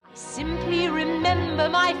Simply remember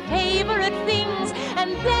my favorite things,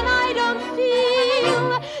 and then I don't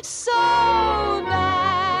feel so bad.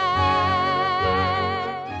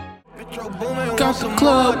 Got the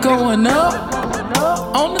club going up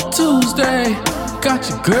on a Tuesday. Got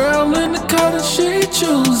your girl in the cut and she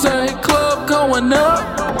Tuesday. Club going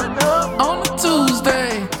up on a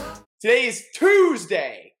Tuesday. Today is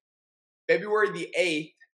Tuesday, February the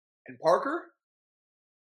 8th. And Parker,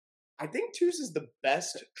 I think Tues is the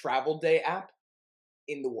best travel day app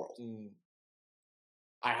in the world.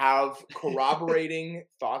 I have corroborating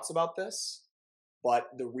thoughts about this, but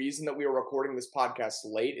the reason that we are recording this podcast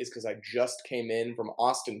late is because I just came in from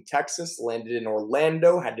Austin, Texas, landed in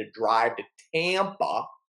Orlando, had to drive to Tampa,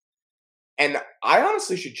 and I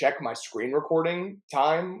honestly should check my screen recording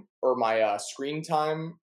time or my screen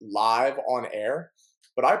time live on air,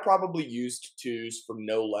 but I probably used Tues for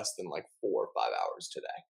no less than like 4 or 5 hours today.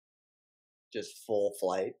 Just full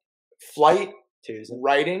flight. Flight Tuesday.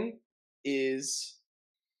 writing is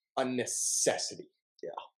a necessity. Yeah.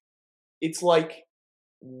 It's like,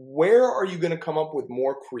 where are you going to come up with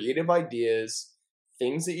more creative ideas,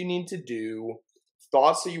 things that you need to do,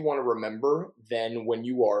 thoughts that you want to remember than when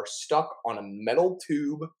you are stuck on a metal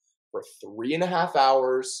tube for 3.5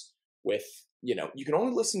 hours with, you can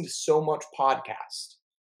only listen to so much podcast.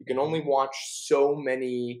 You can only watch so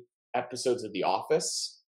many episodes of The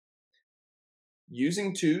Office.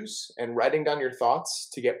 Using Tues and writing down your thoughts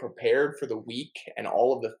to get prepared for the week and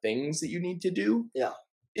all of the things that you need to do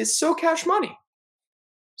is so cash money.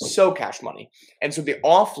 So cash money. And so the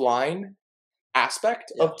offline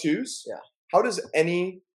aspect of Tues, how does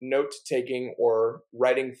any note-taking or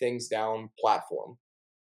writing things down platform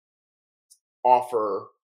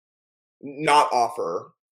not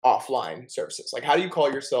offer offline services? Like, how do you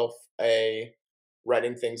call yourself a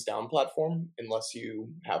writing things down platform unless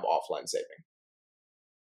you have offline saving?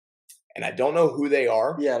 And I don't know who they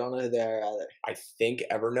are. Yeah, I don't know who they are either. I think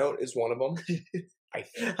Evernote is one of them.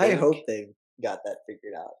 I hope they've got that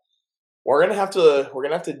figured out. We're gonna have to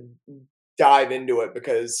dive into it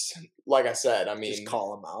because, like I said, I mean, just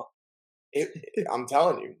call them out. I'm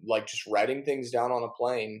telling you, like, just writing things down on a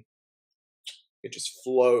plane, it just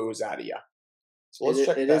flows out of you. So let's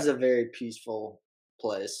check. It is a very peaceful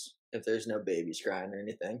place if there's no babies crying or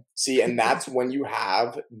anything. See, and that's when you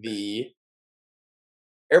have the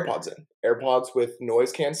AirPods in. AirPods with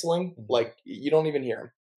noise canceling, like, you don't even hear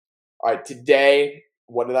them. All right, today,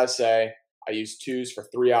 what did I say? I used Tues for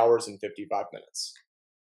 3 hours and 55 minutes.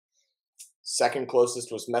 Second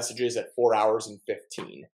closest was messages at 4 hours and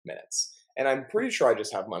 15 minutes. And I'm pretty sure I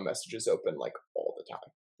just have my messages open, like, all the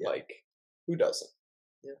time. Yeah. Like, who doesn't?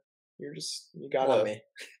 Yeah. You gotta. Not me.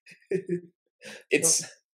 It's,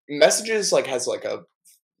 messages, like, has, like, a,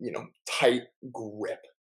 tight grip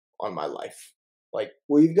on my life. Like,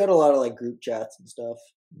 well, you've got a lot of like group chats and stuff.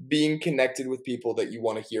 Being connected with people that you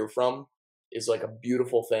want to hear from is like a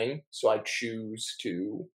beautiful thing. So I choose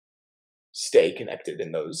to stay connected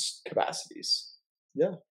in those capacities.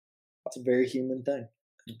 Yeah. It's a very human thing,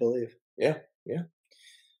 I believe. Yeah. Yeah.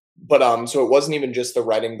 But, so it wasn't even just the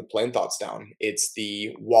writing the plane thoughts down. It's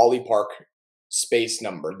the Wally Park space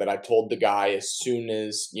number that I told the guy as soon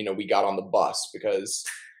as, we got on the bus, because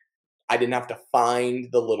I didn't have to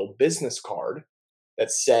find the little business card that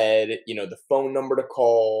said, the phone number to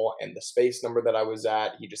call and the space number that I was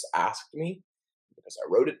at. He just asked me because I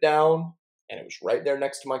wrote it down and it was right there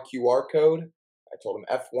next to my QR code. I told him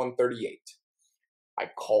F138. I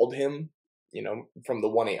called him, from the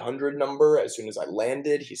 1-800 number as soon as I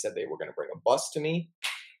landed. He said they were going to bring a bus to me.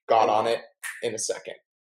 Got on it in a second.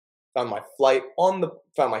 Found my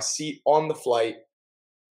seat on the flight.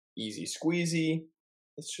 Easy squeezy.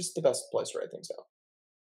 It's just the best place to write things out.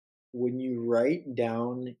 When you write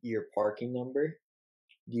down your parking number,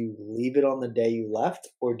 do you leave it on the day you left,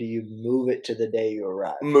 or do you move it to the day you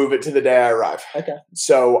arrive? Move it to the day I arrive. Okay.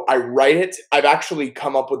 So I write it. I've actually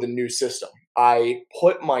come up with a new system. I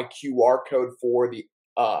put my QR code for the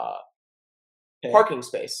parking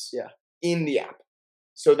space in the app,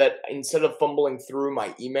 so that instead of fumbling through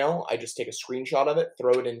my email, I just take a screenshot of it,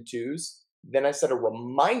 throw it in Tues. Then I set a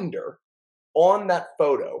reminder on that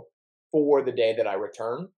photo for the day that I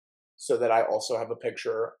return, so that I also have a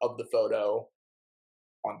picture of the photo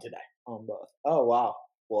on today. On both. Oh, wow.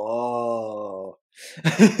 Whoa.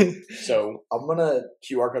 So I'm going to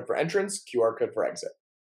QR code for entrance, QR code for exit.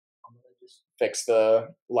 I'm going to just fix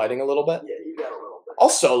the lighting a little bit. Yeah, you got a little bit. I'll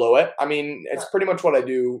solo it. I mean, it's pretty much what I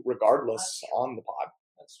do regardless on the pod.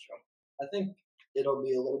 That's true. I think it'll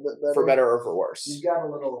be a little bit better. For better or for worse. You've got a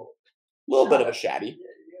little bit of a shatty. Yeah,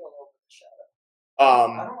 you got a little bit of shadow.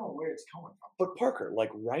 I don't know where it's coming from. But Parker, like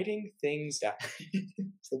writing things down,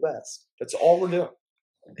 It's the best. that's all we're doing.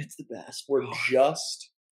 It's the best. We're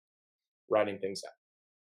just writing things down.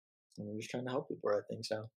 And we're just trying to help people write things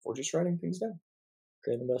down. We're just writing things down.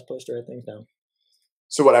 Create the best place to write things down.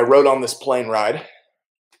 So what I wrote on this plane ride,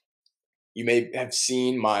 you may have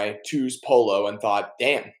seen my Twos polo and thought,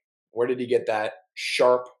 damn, where did he get that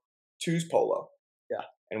sharp Twos polo? Yeah.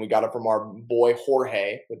 And we got it from our boy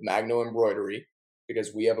Jorge with Magno Embroidery,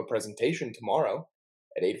 because we have a presentation tomorrow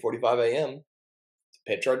at 8:45 a.m. to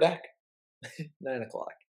pitch our deck. 9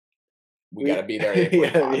 o'clock. We got to be there at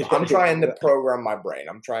 8:45. I'm trying to program my brain.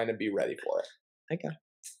 I'm trying to be ready for it. Okay.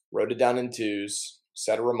 Wrote it down in twos,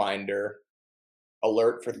 set a reminder,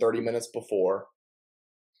 alert for 30 minutes before.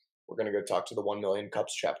 We're going to go talk to the 1 Million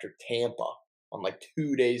Cups chapter Tampa on like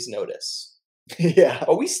 2 days notice. Yeah.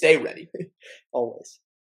 But we stay ready. Always.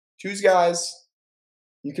 Twos guys.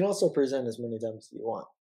 You can also present as many times as you want.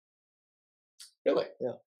 Really?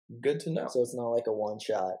 Yeah. Good to know. So it's not like a one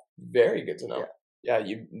shot. Very good to know. Yeah,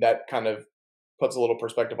 you that kind of puts a little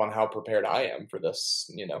perspective on how prepared I am for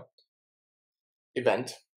this,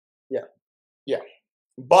 event. Yeah. Yeah.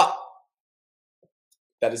 But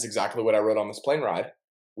that is exactly what I wrote on this plane ride.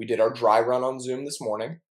 We did our dry run on Zoom this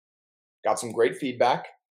morning. Got some great feedback.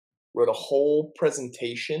 Wrote a whole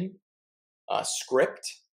presentation script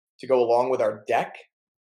to go along with our deck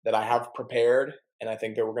that I have prepared, and I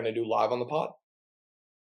think that we're going to do live on the pod.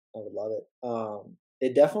 I would love it.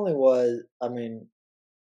 It definitely was. I mean,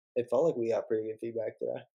 it felt like we got pretty good feedback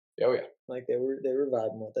today. Oh yeah, like they were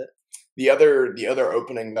vibing with it. The other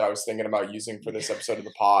opening that I was thinking about using for this episode of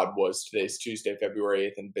the pod was today's Tuesday,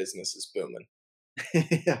 February 8th, and business is booming.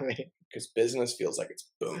 I mean, because business feels like it's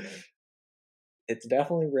booming. It's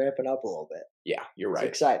definitely ramping up a little bit. Yeah, you're right.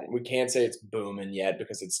 It's exciting. We can't say it's booming yet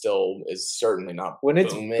because it still is certainly not when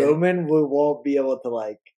it's booming, we won't be able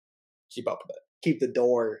to keep up with it. Keep the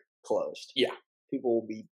door closed. Yeah. People will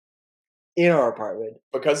be in our apartment.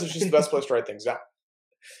 Because it's just the best place to write things down.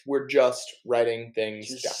 We're just writing things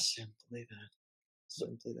down. Simply that.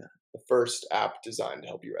 Simply that. The first app designed to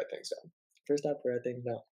help you write things down. First app to write things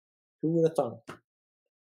down. Who would have thought?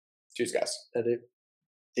 Twos guys. That it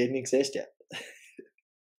didn't exist yet.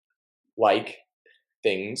 Like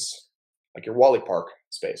things like your Wally Park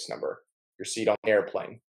space number, your seat on the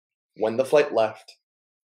airplane, when the flight left,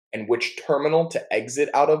 and which terminal to exit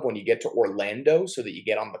out of when you get to Orlando so that you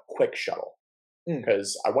get on the quick shuttle.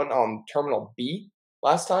 Because I went on Terminal B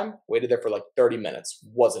last time, waited there for like 30 minutes,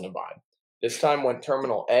 wasn't a vibe. This time went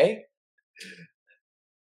Terminal A,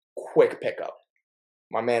 quick pickup.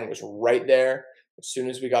 My man was right there. As soon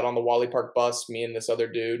as we got on the Wally Park bus, me and this other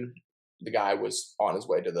dude, the guy was on his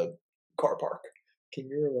way to the car park. Can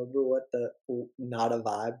you remember what the not a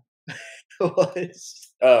vibe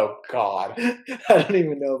was? Oh, God. I don't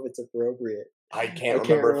even know if it's appropriate. I can't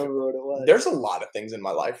remember what it was. There's a lot of things in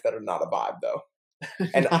my life that are not a vibe, though.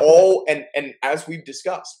 And and as we've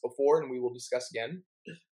discussed before, and we will discuss again,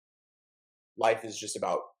 life is just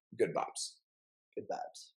about good vibes. Good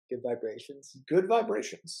vibes. Good vibrations. Good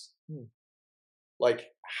vibrations. Like,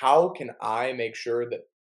 how can I make sure that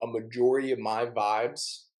a majority of my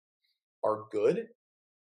vibes are good?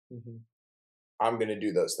 Mm-hmm. I'm going to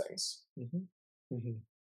do those things. Mm-hmm.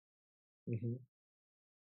 Mm-hmm. Mm-hmm.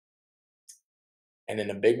 And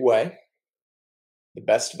in a big way, the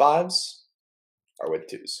best vibes are with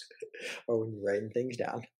twos. Or when you're writing things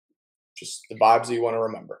down. Just the vibes that you want to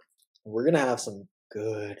remember. We're going to have some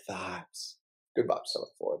good vibes. Good vibes. So look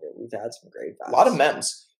forward to it. We've had some great vibes. A lot of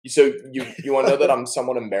memes. So you want to know that I'm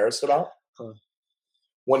somewhat embarrassed about? Huh.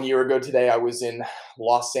 1 year ago today, I was in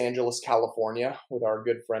Los Angeles, California with our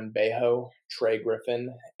good friend Bejo, Trey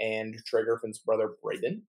Griffin, and Trey Griffin's brother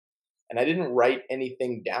Braden. And I didn't write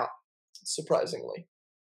anything down, surprisingly.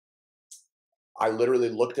 I literally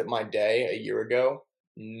looked at my day a year ago,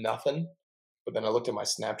 nothing. But then I looked at my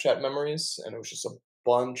Snapchat memories, and it was just a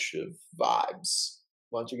bunch of vibes.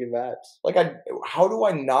 Bunch of good vibes. Like, how do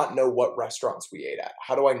I not know what restaurants we ate at?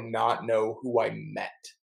 How do I not know who I met?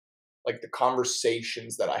 Like, the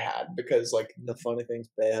conversations that I had. Because, like, the funny things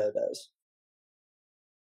Beja does.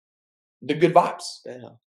 The good vibes.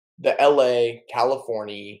 Beja. The LA,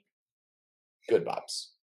 California, good vibes.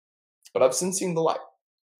 But I've since seen the light.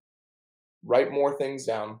 Write more things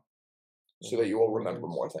down so that you will remember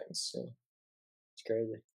more things. Yeah. It's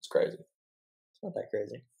crazy. It's crazy. It's not that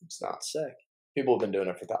crazy. It's not. It's sick. People have been doing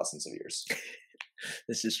it for thousands of years.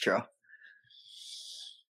 This is true.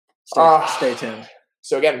 Stay tuned.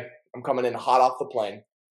 So again, I'm coming in hot off the plane.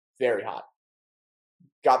 Very hot.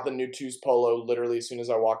 Got the new Twos polo literally as soon as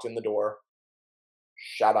I walked in the door.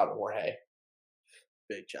 Shout out to Jorge.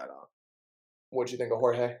 Big shout out. What'd you think of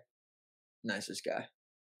Jorge? Nicest guy.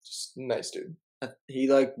 Just nice dude.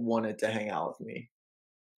 He like wanted to hang out with me,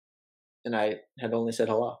 and I had only said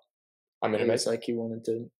hello. I mean, It was amazing. like he wanted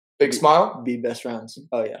to Big smile. be best friends.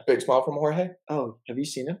 Oh yeah. Big smile from Jorge. Oh, have you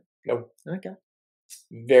seen him? No. Okay.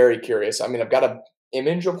 Very curious. I mean, I've got a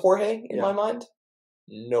image of Jorge in Yeah. my mind.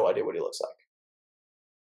 No idea what he looks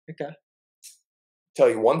like. Okay. Tell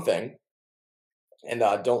you one thing, and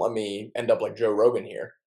don't let me end up like Joe Rogan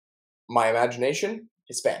here. My imagination,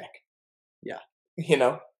 Hispanic. Yeah. You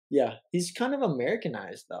know, Yeah, he's kind of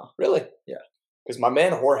Americanized though. really. Yeah. Because my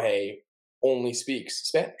man Jorge only speaks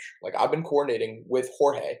Spanish. Like I've been coordinating with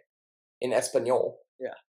Jorge in Espanol.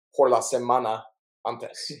 Yeah. Por la semana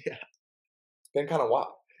antes. Yeah. It's been kind of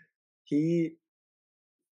wild. He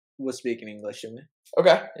was speaking English to me.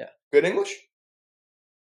 Okay. Yeah. Good English.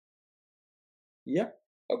 Yeah,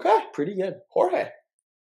 Okay. pretty good. Jorge.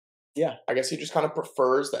 Yeah. I guess he just kind of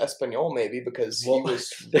prefers the Espanol maybe because Well, he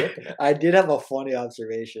was ripping it. I did have a funny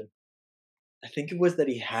observation. I think it was that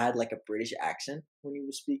he had like a British accent when he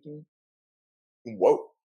was speaking Whoa.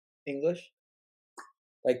 English.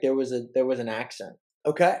 Like there was an accent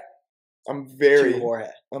Okay. I'm to very Jorge.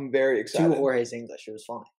 excited. To Jorge's English. It was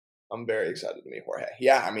funny. I'm very excited to meet Jorge.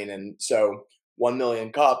 Yeah, I mean, and so 1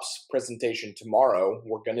 million cups presentation tomorrow.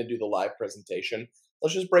 We're gonna do the live presentation.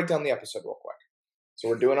 Let's just break down the episode real quick. So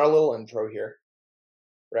we're doing our little intro here,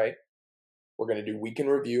 right? We're gonna do week in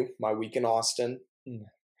review. My week in Austin.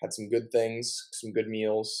 Had some good things, some good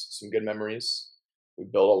meals, some good memories. We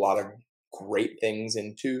built a lot of great things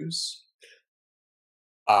in twos.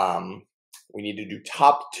 We need to do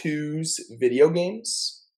top twos video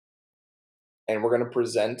games, and we're going to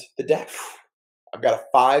present the deck. I've got a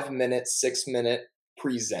 5-minute, 6-minute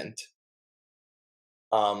present.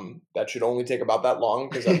 That should only take about that long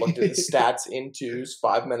because I looked at the stats in twos,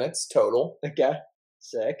 5 minutes total. Okay.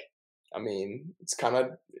 Sick. I mean, it's kind of,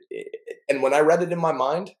 and when I read it in my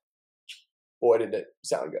mind, boy, did it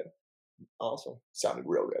sound good. Awesome. Sounded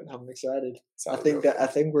real good. I'm excited. Sounded I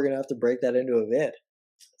think we're gonna have to break that into a vid.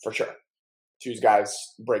 For sure. Twos guys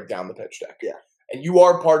break down the pitch deck. Yeah. And you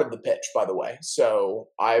are part of the pitch, by the way. So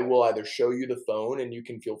I will either show you the phone and you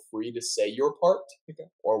can feel free to say your part,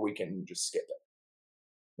 or we can just skip it.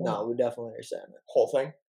 No, we definitely understand it. Whole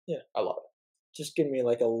thing? Yeah. I love it. Just give me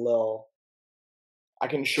like a little I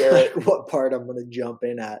can share it. what part I'm gonna jump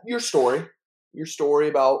in at. Your story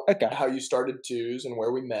about Okay. how you started twos and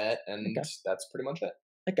where we met, and that's pretty much it.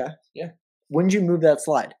 Okay. Yeah. When did you move that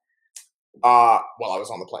slide? Well, I was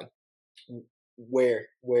on the plane. Where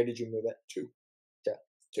did you move it? Two.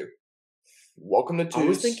 Welcome to twos. I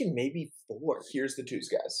was thinking maybe 4. Here's the twos,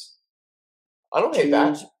 guys. I don't hate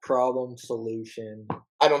that. Twos, problem, solution,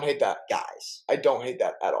 I don't hate that. guys. I don't hate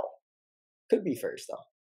that at all. Could be first though.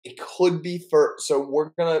 It could be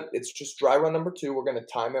so it's just dry run number 2. We're gonna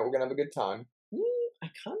time it. We're gonna have a good time. I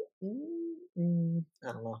kind of,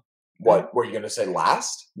 I don't know. What were you gonna say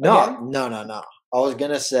last? No, again? no. I was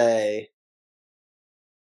gonna say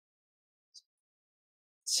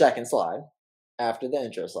second slide after the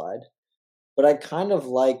intro slide, but I kind of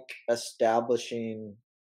like establishing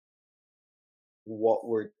what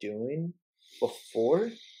we're doing before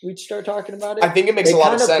we start talking about it. I think it makes a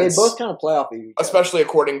lot of sense. They both kind of play off of each other. Especially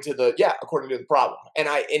according to the problem. And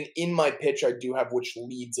in my pitch I do have which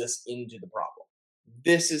leads us into the problem.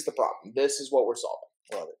 This is the problem. This is what we're solving.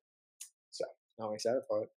 Love it. So I'm excited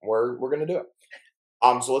for it. We're gonna do it.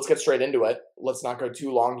 So let's get straight into it. Let's not go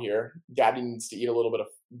too long here. Daddy needs to eat a little bit of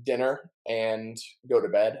dinner and go to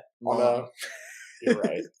bed. You're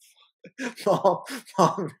right.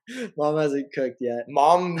 Mom hasn't cooked yet.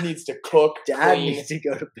 Mom needs to cook. Dad clean. needs to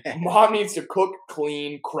go to bed. Mom needs to cook,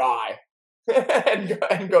 clean, cry, and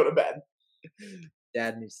go to bed.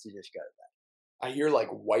 Dad needs to just go to bed. I hear like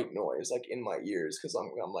white noise like in my ears because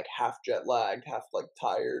I'm like half jet lagged, half like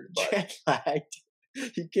tired. But Jet lagged.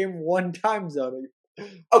 He came one time zone.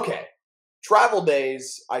 okay, travel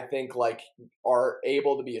days I think like are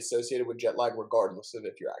able to be associated with jet lag regardless of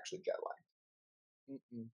if you're actually jet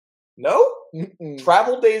lagged. No,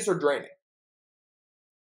 travel days are draining.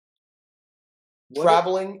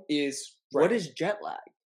 Traveling is draining. What is jet lag?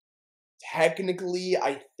 Technically,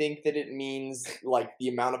 I think that it means like the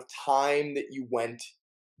amount of time that you went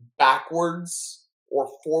backwards or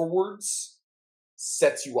forwards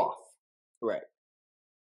sets you off. Right.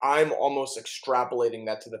 I'm almost extrapolating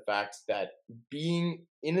that to the fact that being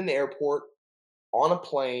in an airport, on a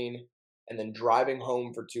plane, and then driving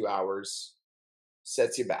home for 2 hours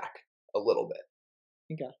sets you back a little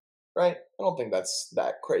bit. Okay. Right? I don't think that's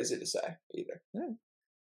that crazy to say either. Yeah.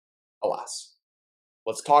 Alas.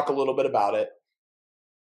 Let's talk a little bit about it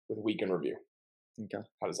with Week in Review. Okay.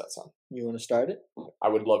 How does that sound? You want to start it? I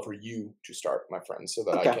would love for you to start, my friend, so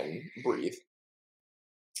that I Okay. can breathe.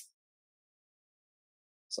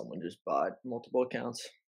 Someone just bought multiple accounts.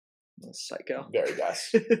 That's psycho. Very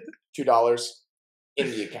gas. $2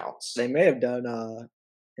 in the accounts. They may have done.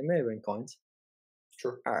 It may have been coins.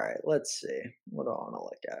 True. All right. Let's see. What do I want to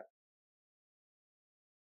look at?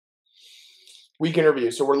 Week in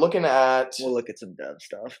review. So we're looking at. We'll look at some dev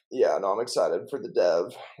stuff. Yeah, no, I'm excited for the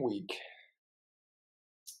dev week.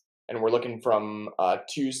 And we're looking from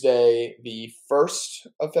Tuesday the 1st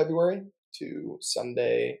of February to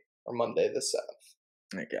Sunday or Monday the 7th.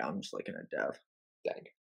 Okay, I'm just looking at dev. Dang.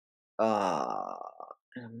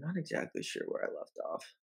 I'm not exactly sure where I left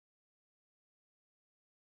off.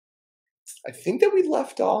 I think that we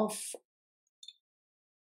left off.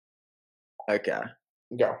 Okay,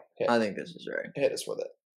 Go. I think this is right. Hit us with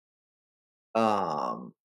it.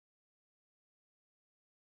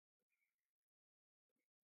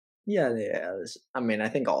 Yeah. I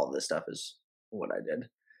think all of this stuff is what I did.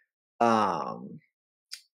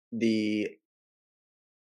 The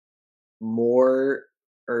more,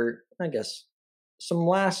 or I guess, some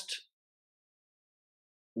last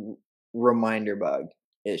reminder bug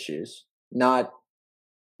issues. Not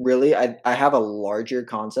really. I have a larger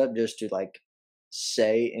concept just to like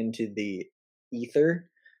say into the ether,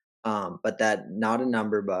 but that not a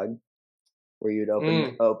number bug where you'd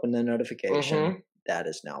open the notification. Mm-hmm. That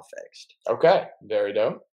is now fixed. Okay, very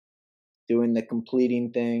dope. Doing the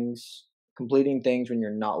completing things when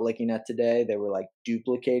you're not looking at today, they were like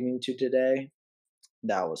duplicating to today.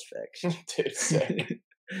 That was fixed. Dude, sick.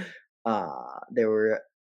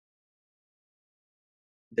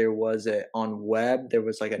 There was on web, there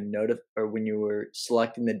was like or when you were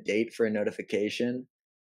selecting the date for a notification,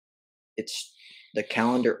 the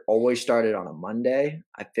calendar always started on a Monday.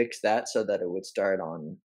 I fixed that so that it would start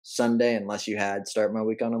on Sunday unless you had start my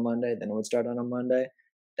week on a Monday, then it would start on a Monday.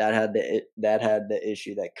 That had the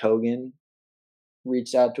issue that Kogan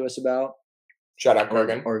reached out to us about. Shout out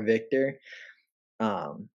Kogan. Or Victor.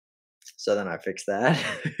 So then I fixed that.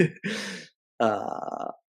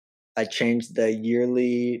 I changed the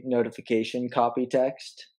yearly notification copy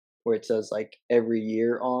text where it says like every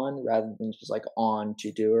year on rather than just like on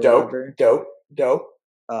to do or whatever. Dope.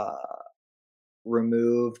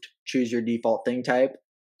 Removed choose your default thing type.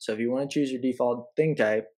 So if you want to choose your default thing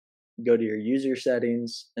type, go to your user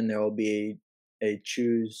settings and there will be a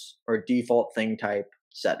choose or default thing type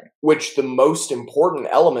setting. Which the most important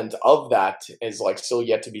element of that is like still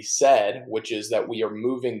yet to be said, which is that we are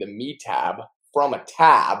moving the Me tab from a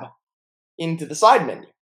tab into the side menu.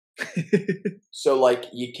 So like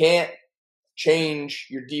you can't change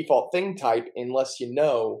your default thing type unless you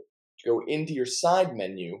know to go into your side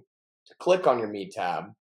menu to click on your Me tab.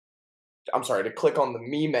 I'm sorry, to click on the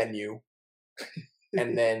Me menu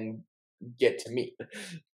and then get to Me.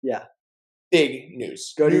 Yeah. Big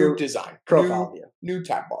news. Go to your design. profile view. New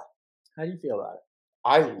tab bar. How do you feel about it?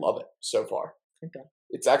 I love it so far. Okay.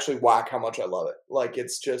 It's actually whack how much I love it. Like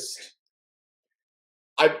it's just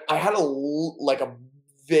I had a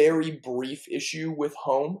very brief issue with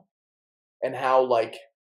home and how like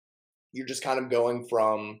you're just kind of going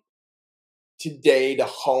from today to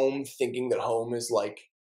home thinking that home is like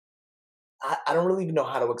I don't really even know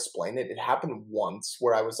how to explain it. It happened once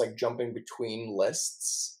where I was like jumping between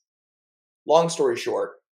lists. Long story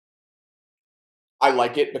short, I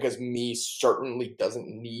like it because Me certainly doesn't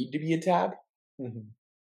need to be a tab. Mm-hmm.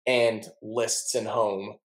 And lists and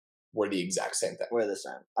home were the exact same thing. We're the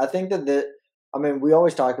same. I think that we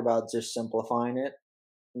always talk about just simplifying it,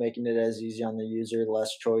 making it as easy on the user,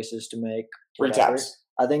 less choices to make. 3 tabs.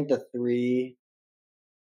 I think the 3,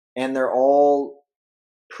 and they're all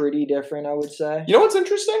pretty different, I would say. You know what's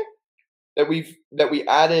interesting? That we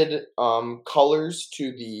added colors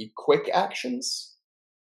to the quick actions,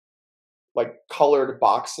 like colored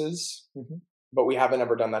boxes, but we haven't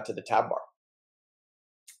ever done that to the tab bar.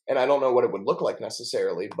 And I don't know what it would look like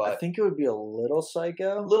necessarily, but I think it would be a little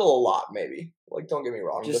psycho. A lot, maybe. Like, don't get me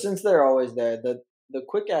wrong. Just since they're always there, the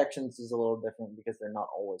quick actions is a little different because they're not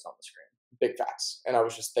always on the screen. Big facts. And I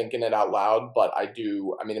was just thinking it out loud, but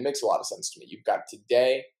it makes a lot of sense to me. You've got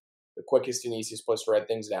today, the quickest and easiest place to write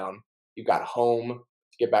things down. You've got home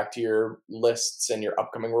to get back to your lists and your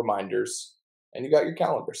upcoming reminders. And you got your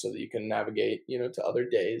calendar so that you can navigate, to other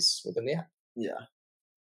days within the app. Yeah.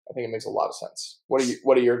 I think it makes a lot of sense.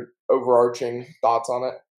 What are your overarching thoughts on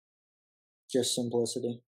it? Just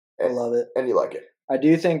simplicity. I love it. And you like it. I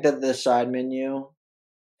do think that the side menu,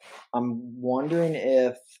 I'm wondering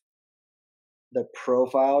if the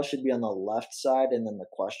profile should be on the left side and then the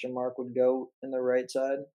question mark would go in the right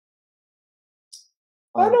side.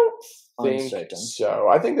 I don't think uncertain. so.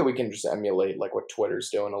 I think that we can just emulate like what Twitter's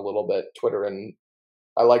doing a little bit. Twitter and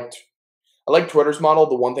I like Twitter's model.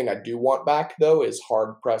 The one thing I do want back though is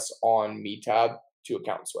hard press on me tab to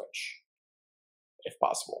account switch, if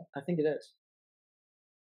possible. I think it is.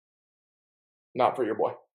 Not for your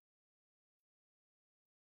boy.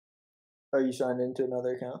 Are you signed into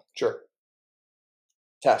another account? Sure.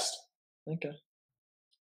 Test. Okay.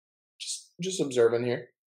 Just observing here.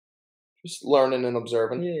 Just learning and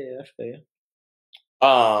observing. Yeah, I feel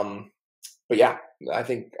you. But yeah, I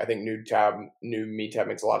think new me tab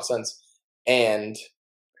makes a lot of sense, and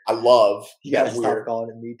I love You gotta that stop we're. calling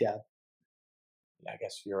it me tab. I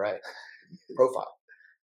guess you're right. Profile.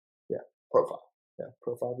 Yeah. Profile. Yeah.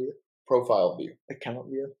 Profile view. Profile view. Account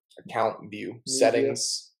view. Account view. View.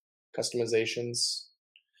 Settings. Customizations.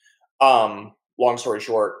 Long story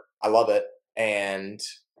short, I love it, and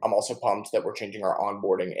I'm also pumped that we're changing our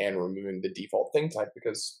onboarding and removing the default thing type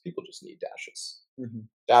because people just need dashes. Mm-hmm.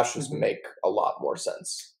 Dashes Mhm. make a lot more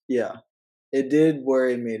sense. Yeah. It did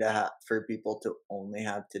worry me for people to only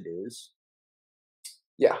have to-dos.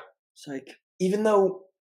 Yeah. It's like, Even though,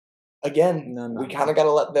 again, No, we kind of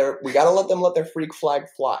gotta let them let their freak flag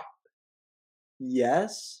fly.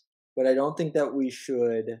 yes, but I don't think that we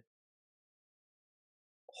should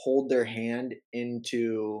hold their hand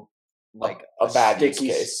into like a bad use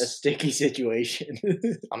sticky, case. a sticky situation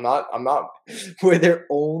I'm not, where they're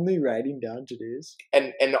only writing down to-dos.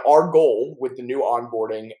 and our goal with the new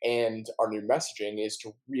onboarding and our new messaging is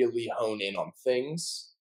to really hone in on things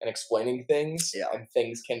and explaining things, Yeah. and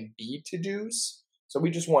things can be to-dos. So we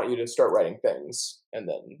just want you to start writing things and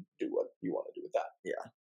then do what you want to do with that.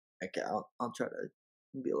 Okay, I'll try to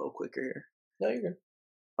be a little quicker here. No, you're good.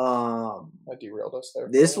 I derailed us there.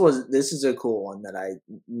 This is a cool one that I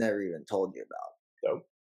never even told you about. Dope.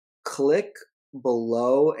 Click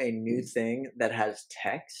below a new thing that has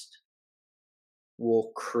text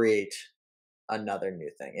will create another new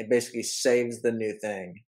thing. It basically saves the new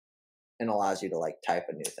thing and allows you to like type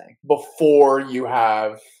a new thing before you've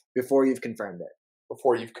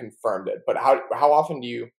confirmed it. But how often do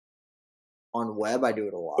you? On web, I do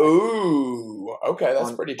it a lot. Ooh, okay, that's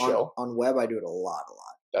On- pretty on- chill. On web, I do it a lot.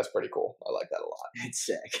 That's pretty cool. I like that a lot. It's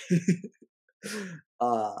sick.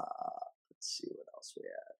 Let's see what else we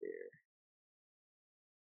have here.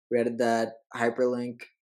 We added that hyperlink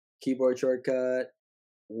keyboard shortcut.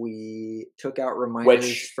 We took out reminders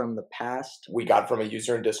Which- from the past. We got from a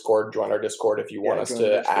user in Discord. Join our Discord if you want us join to the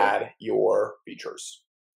Discord. add your features.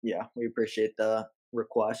 Yeah, we appreciate the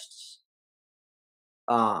requests.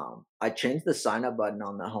 I changed the sign up button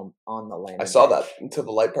on the landing. I saw page. that to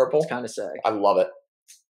the light purple. It's kind of sick. I love it.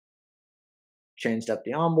 Changed up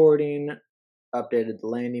the onboarding, updated the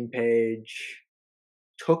landing page,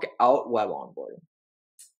 took out web onboarding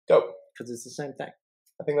Dope. because it's the same thing.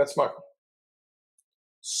 I think that's smart.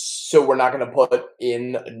 So we're not going to put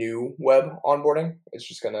in a new web onboarding. It's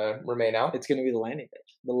just going to remain out. It's going to be the landing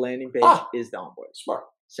page. The landing page is the onboarding. Smart.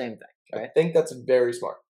 Same thing, I right? think that's very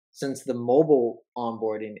smart. Since the mobile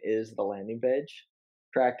onboarding is the landing page,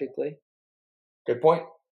 practically. Good point.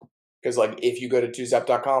 Because like if you go to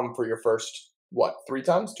 2zap.com for your first, 3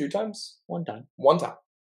 times, 2 times, One time, 1 time,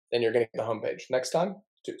 then you're going to get the homepage. Next time,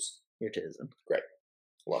 2s. you're teasing.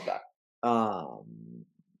 Love that.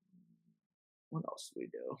 What else do we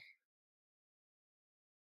do?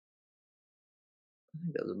 I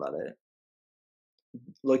think that was about it.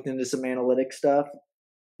 Looked into some analytics stuff.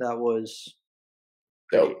 That was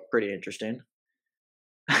pretty interesting.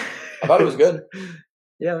 I thought it was good,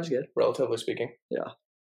 Yeah, it was good. relatively speaking.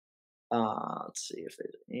 Let's see if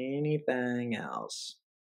there's anything else.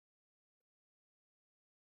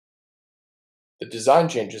 The design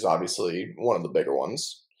change is obviously one of the bigger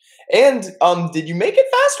ones. And did you make it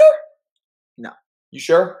faster? No. You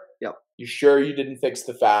sure? Yep. You sure you didn't fix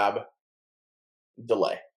the fab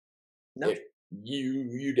delay? No.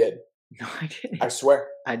 You did. No, I didn't. I swear.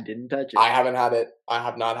 I didn't touch it. I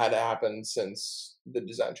have not had it happen since the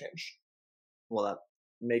design change. Well, that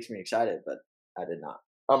makes me excited, but I did not.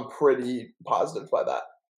 I'm pretty positive by that.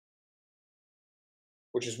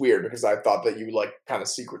 Which is weird because I thought that you like kind of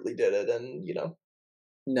secretly did it and,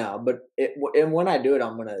 No, but and when I do it,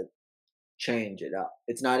 I'm going to change it up.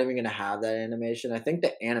 It's not even going to have that animation. I think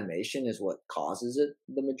the animation is what causes it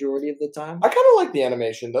the majority of the time. I kind of like the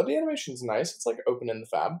animation, though. The animation's nice. It's like open in the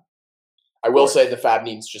fab. I will say the fab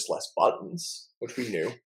needs just less buttons, which we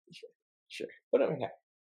knew. Sure. But I mean,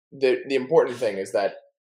 the important thing is that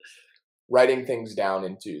writing things down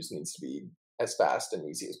in 2s needs to be as fast and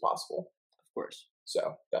easy as possible. Of course.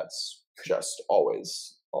 So that's just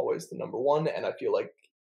always the number one. And I feel like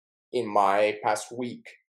in my past week,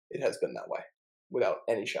 it has been that way. without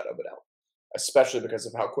any shadow of a doubt. Especially because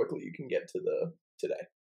of how quickly you can get to the today.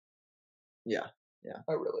 Yeah.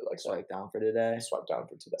 I really like that. Swipe down for today. Swipe down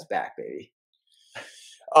for today. It's back, baby.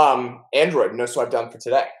 Android, no swipe down for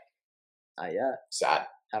today. Not yet. Sad.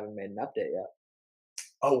 Haven't made an update yet.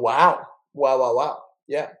 Oh, wow. Wow.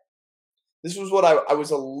 Yeah. This was what I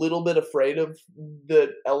was a little bit afraid of,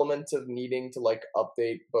 the element of needing to like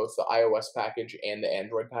update both the iOS package and the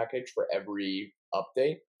Android package for every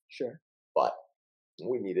update. Sure. But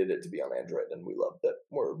we needed it to be on Android, and we love that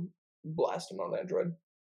we're blasting on Android.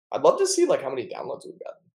 I'd love to see like how many downloads we've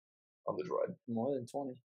gotten on the Droid. More than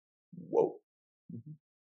 20. Whoa. Mhm.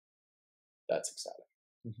 That's exciting.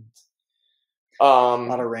 A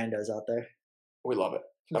lot of randos out there. We love it.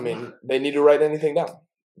 I mean, they need to write anything down.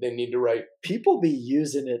 They need to write. People be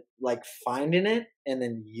using it, like finding it and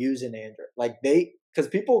then using Android. Like because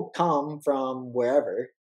people come from wherever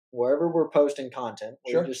we're posting content,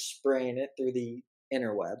 we're just spraying it through the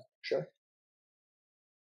interweb. Sure.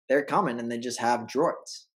 They're coming and they just have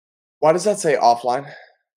droids. Why does that say offline?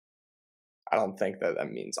 I don't think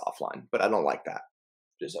that means offline, but I don't like that.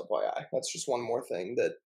 Just FYI. That's just one more thing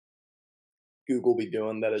that Google be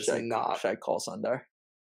doing that is not. Should I call Sundar?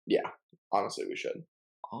 Yeah, honestly, we should.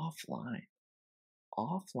 Offline.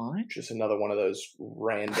 Just another one of those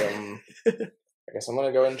random. I guess I'm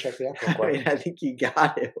gonna go ahead and check the app real quick. I mean, I think you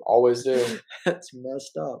got it. Always do. That's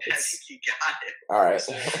messed up. I think you got it. All right.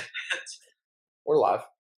 We're live.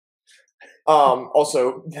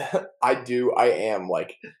 Also, I am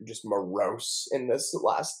like just morose in this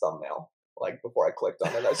last thumbnail. Like before I clicked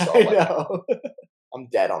on it, I saw like I'm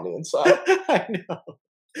dead on the inside. I know.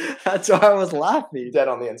 That's why I was laughing. Dead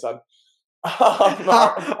on the inside.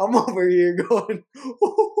 I'm over here going.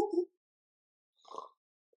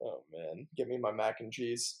 Oh man, give me my mac and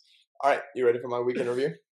cheese. All right, you ready for my weekend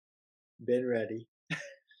review? Been ready.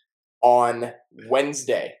 On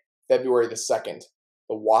Wednesday, February the 2nd,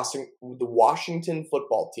 the Washington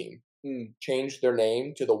football team changed their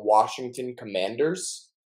name to the Washington Commanders,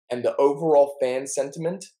 and the overall fan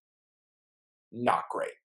sentiment, not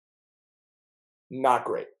great. Not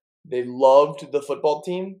great. They loved the football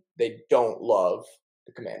team. They don't love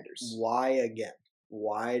the Commanders. Why again?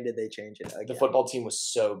 Why did they change it again? The football team was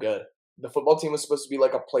so good. The football team was supposed to be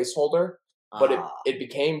like a placeholder, but it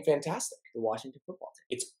became fantastic. The Washington football team.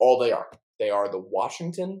 It's all they are. They are the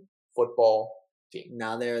Washington football team.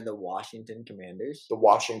 Now they're the Washington Commanders. The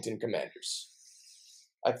Washington Commanders.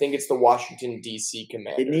 I think it's the Washington, D.C.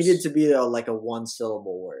 Commanders. It needed to be like a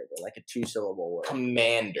one-syllable word, or like a two-syllable word.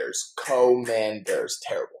 Commanders. Commanders.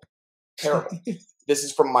 Terrible. This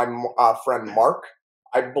is from my friend Mark.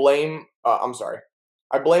 I blame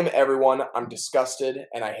everyone. I'm disgusted,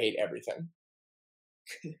 and I hate everything.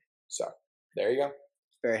 So, there you go.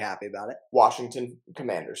 Very happy about it. Washington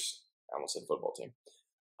Commanders. I almost said football team.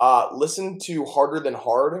 Listen to Harder Than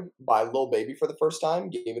Hard by Lil Baby for the first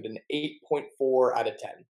time. Gave it an 8.4 out of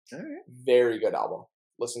 10. All right. Very good album.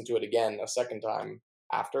 Listen to it again a second time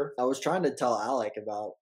after. I was trying to tell Alec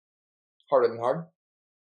about Harder Than Hard?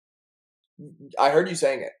 I heard you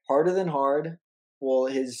saying it. Harder Than Hard. Well,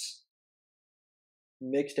 his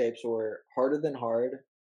mixtapes were Harder Than Hard,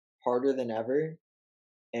 Harder Than Ever,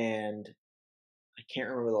 and I can't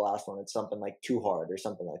remember the last one. It's something like Too Hard or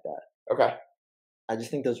something like that. Okay. I just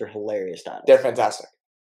think those are hilarious titles. They're fantastic.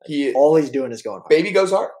 All he's doing is going hard. Baby Goes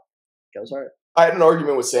Hard. Goes hard. I had an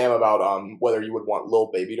argument with Sam about whether you would want Lil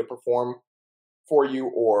Baby to perform for you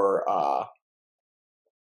or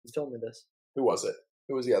You told me this. who was it?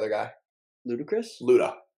 Who was the other guy? Ludacris?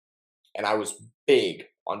 Luda. And I was big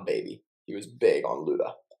on Baby. He was big on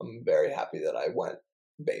Luda. I'm very happy that I went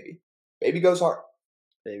Baby. Baby Goes Hard.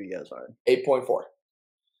 Baby Goes Hard.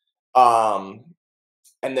 8.4.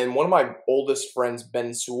 And then one of my oldest friends,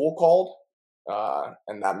 Ben Sewell, called,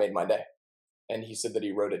 and that made my day. And he said that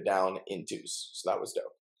he wrote it down in twos, so that was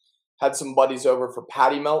dope. Had some buddies over for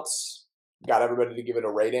Patty Melts. Got everybody to give it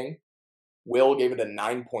a rating. Will gave it a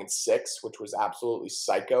 9.6, which was absolutely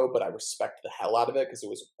psycho, but I respect the hell out of it because it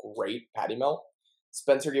was a great Patty Melt.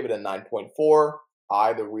 Spencer gave it a 9.4.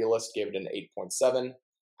 I, the realist, gave it an 8.7.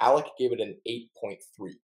 Alec gave it an 8.3.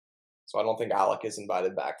 So I don't think Alec is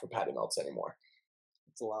invited back for Patty Melts anymore.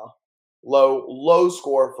 It's low. Low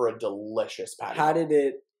score for a delicious patty. How did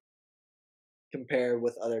it compare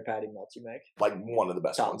with other patty melts you make? Like one of the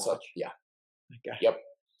best Top ones. notch. Yeah. Okay. Yep.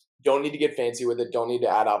 Don't need to get fancy with it. Don't need to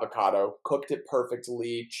add avocado. Cooked it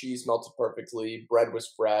perfectly. Cheese melted perfectly. Bread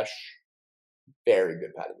was fresh. Very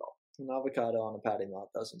good patty melt. An avocado on a patty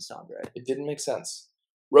melt doesn't sound right. It didn't make sense.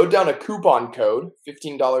 Wrote down a coupon code,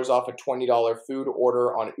 $15 off a $20 food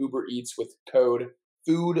order on Uber Eats with code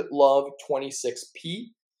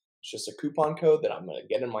FOODLOVE26P. It's just a coupon code that I'm going to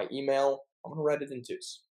get in my email. I'm going to write it in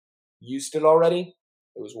twos. Used it already.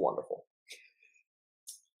 It was wonderful.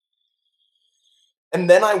 And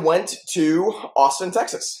then I went to Austin,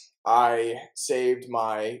 Texas. I saved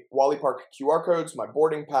my Wally Park QR codes, my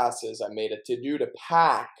boarding passes. I made a to-do to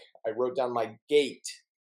pack. I wrote down my gate.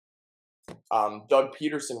 Doug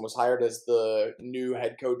Peterson was hired as the new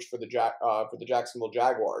head coach for the Jacksonville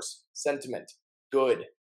Jaguars. Sentiment, good.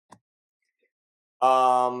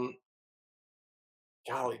 Golly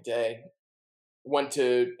day. Went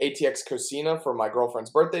to ATX Cocina for my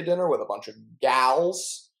girlfriend's birthday dinner with a bunch of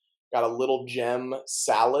gals. Got a Little Gem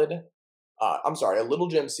salad. A Little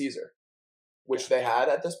Gem Caesar, which they had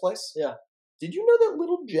at this place. Yeah. Did you know that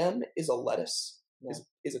Little Gem is a lettuce? No.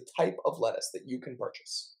 Is a type of lettuce that you can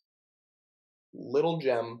purchase. Little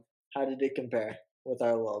Gem. How did it compare with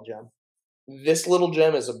our Little Gem? This Little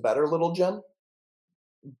Gem is a better Little Gem,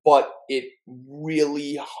 but it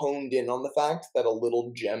really honed in on the fact that a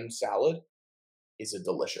Little Gem salad is a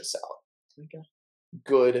delicious salad. Okay.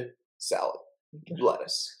 Good salad. Okay.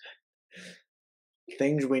 Lettuce.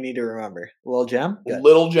 Things we need to remember. Little Gem? Good.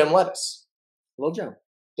 Little Gem lettuce. Little Gem.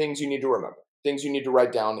 Things you need to remember. Things you need to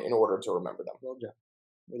write down in order to remember them. Little Gem.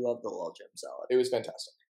 We love the Little Gem salad. It was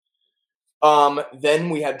fantastic. Then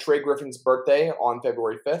we had Trey Griffin's birthday on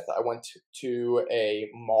February 5th. I went to a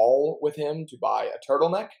mall with him to buy a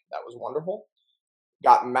turtleneck. That was wonderful.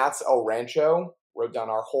 Got Matt's El Rancho. Wrote down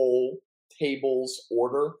our whole table's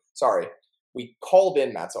order. Sorry. We called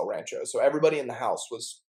in Matt's El Rancho. So everybody in the house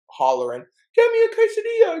was hollering, "Get me a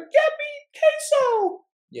quesadilla! Get me queso!"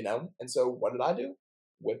 You know? And so what did I do?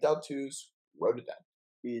 Whipped out twos, wrote it down.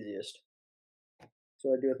 Easiest. That's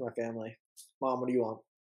what I do with my family. Mom, what do you want?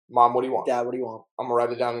 Mom, what do you want? Dad, what do you want? I'm gonna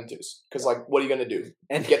write it down in twos. Because, like, what are you gonna do?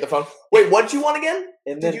 And Get the phone? Wait, what did you want again?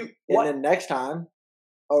 And Did then, you what? and then next time,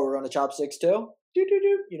 we're going to Chopsticks too? Do.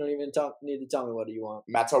 You don't even need to tell me what do you want.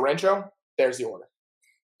 Matt's El Rancho? There's the order.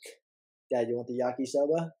 Dad, you want the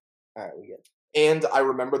yakisoba? All right, we get it. And I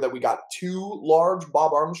remember that we got 2 large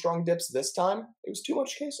Bob Armstrong dips this time. It was too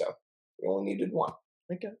much queso. We only needed 1.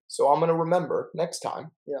 Okay. So I'm gonna remember next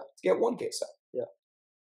time Yeah. to get 1 queso. Yeah.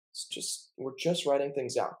 We're just writing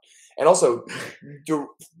things down. And also,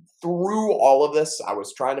 through all of this, I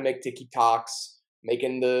was trying to make TikToks,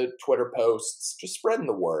 making the Twitter posts, just spreading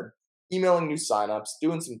the word, emailing new signups,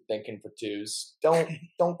 doing some thinking for twos.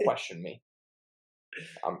 Don't question me.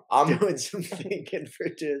 I'm doing some thinking for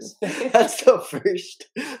twos. That's the first.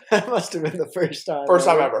 That must have been the first time. First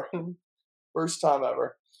time ever. First time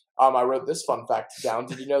ever. I wrote this fun fact down.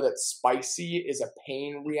 Did you know that spicy is a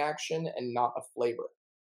pain reaction and not a flavor?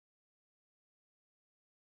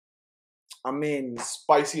 I mean,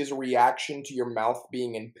 Spicy is a reaction to your mouth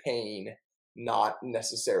being in pain, not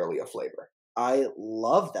necessarily a flavor. I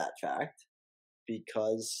love that fact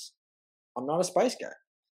because I'm not a spice guy,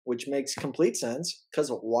 which makes complete sense because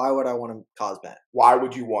why would I want to cause pain? Why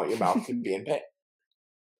would you want your mouth to be in pain?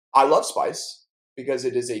 I love spice because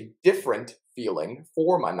it is a different feeling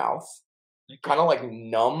for my mouth. Kind of like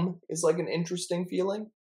numb is like an interesting feeling.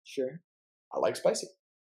 Sure. I like spicy.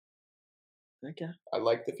 Okay. I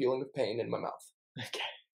like the feeling of pain in my mouth. Okay.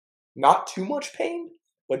 Not too much pain,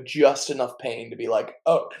 but just enough pain to be like,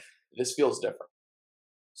 oh, this feels different.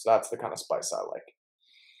 So that's the kind of spice I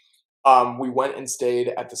like. We went and stayed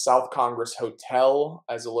at the South Congress Hotel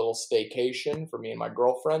as a little staycation for me and my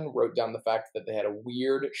girlfriend. Wrote down the fact that they had a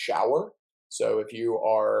weird shower. So if you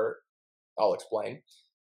are, I'll explain.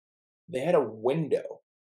 They had a window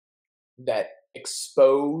that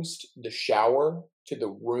exposed the shower to the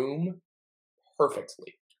room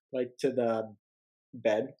perfectly. Like to the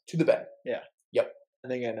bed? To the bed. Yeah. Yep. I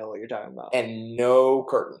think I know what you're talking about. And no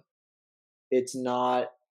curtain. It's not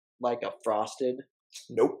like a frosted.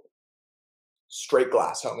 Nope. Straight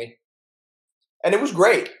glass, homie. And it was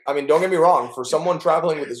great. I mean, don't get me wrong. For someone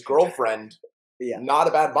traveling with his girlfriend, Yeah. not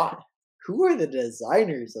a bad buy. Who are the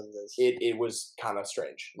designers of this? It was kind of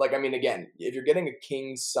strange. Like, I mean, again, if you're getting a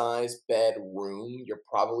king-size bed room, you're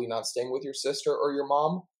probably not staying with your sister or your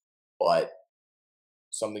mom. But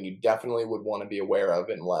something you definitely would want to be aware of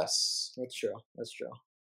unless, That's true. That's true.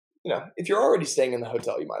 you know, if you're already staying in the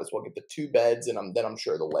hotel, you might as well get the 2 beds, and then I'm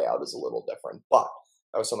sure the layout is a little different. But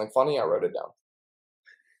that was something funny. I wrote it down.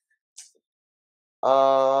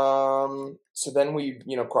 So then we,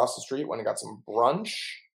 crossed the street, went and got some brunch.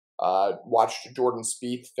 Watched Jordan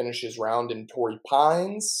Spieth finish his round in Torrey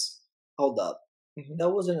Pines. Hold up. Mhm. That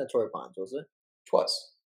wasn't a Torrey Pines, was it?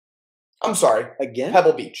 Twas. I'm sorry. Again?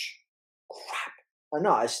 Pebble Beach. I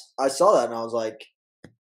know. I saw that and I was like,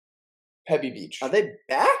 Pebby Beach. are they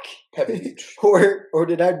back? Pebby Beach. or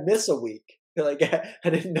did I miss a week? Like I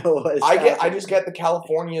didn't know what was I happening. just get the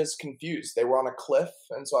Californias confused. They were on a cliff,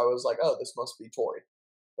 and so I was like, oh, this must be Torrey.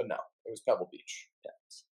 But no, it was Pebble Beach.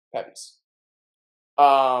 Pebbies.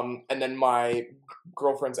 And then my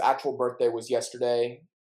girlfriend's actual birthday was yesterday,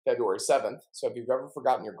 February 7th. So if you've ever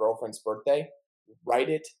forgotten your girlfriend's birthday, write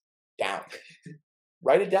it down.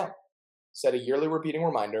 Write it down. Set a yearly repeating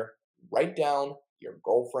reminder. Write down your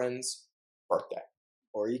girlfriend's birthday.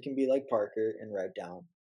 Or you can be like Parker and write down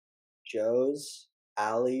Joe's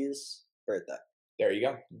Allie's birthday. There you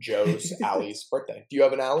go. Joe's Allie's birthday. Do you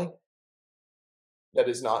have an Allie that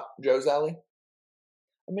is not Joe's Allie?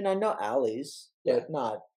 I mean, I know Allie's, but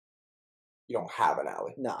not. You don't have an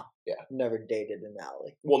Allie. No. Yeah. I've never dated an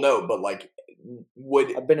Allie. Well, no, but like,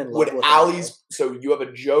 I've been in love would with Allie's? So you have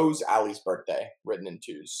a Joe's Allie's birthday written in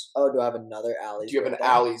twos. Oh, do I have another Allie's? Do you have birthday?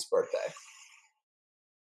 an Allie's birthday?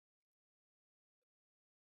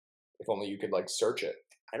 If only you could like search it.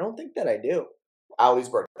 I don't think that I do. Allie's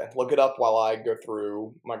birthday. Look it up while I go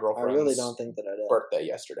through my I girlfriend's really don't think that I do. birthday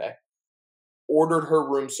yesterday. Ordered her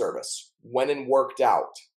room service. Went and worked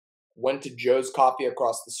out. Went to Joe's Coffee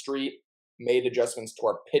across the street. Made adjustments to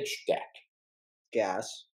our pitch deck.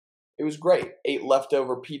 Gas. It was great. Ate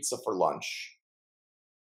leftover pizza for lunch.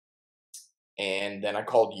 And then I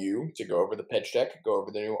called you to go over the pitch deck, go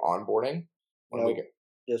over the new onboarding. When we Nope. get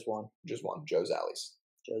Just one. just one, Joe's Alley's.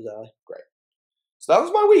 Joe's Alley. So that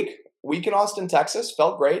was my week. Week in Austin, Texas.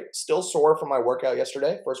 Felt great. Still sore from my workout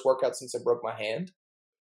yesterday. First workout since I broke my hand.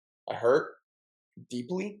 I hurt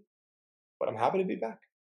deeply, but I'm happy to be back.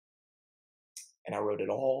 And I wrote it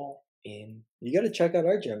all in. You got to check out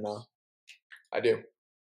our gym now. I do.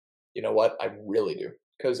 You know what? I really do.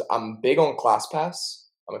 Because I'm big on ClassPass.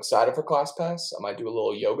 I'm excited for ClassPass. I might do a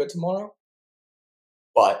little yoga tomorrow.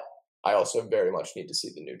 But I also very much need to see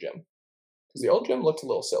the new gym. Because the old gym looked a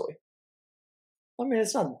little silly. I mean,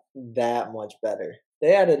 it's not that much better.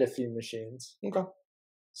 They added a few machines. Okay.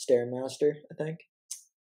 Stairmaster, I think.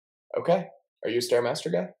 Okay. Are you a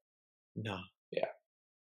Stairmaster guy? No. Yeah.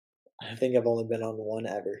 I think I've only been on one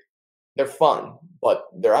ever. They're fun, but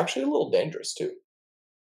they're actually a little dangerous too.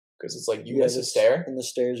 Because it's like you miss a stair, and the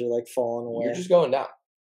stairs are like falling away. you're just going down.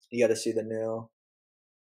 You got to see the new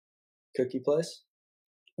cookie place.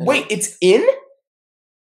 Wait, it's in?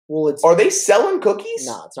 Well, it's Are they selling cookies?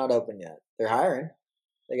 no, it's not open yet. They're hiring.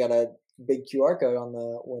 They got a big QR code on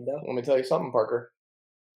the window. Let me tell you something, Parker.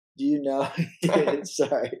 Do you know?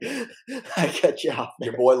 Sorry, I cut you off.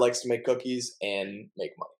 Your There. boy likes to make cookies and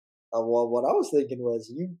make money. Well, what I was thinking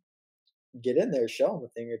was you get in there, show them a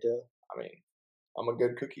thing or two. I mean, I'm a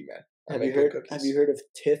good cookie man. I Have make you good heard? cookies. Have you heard of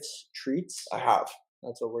Tiff's Treats? I have.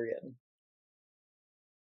 That's what we're getting.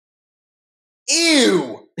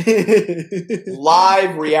 Ew!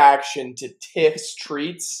 Live reaction to Tiff's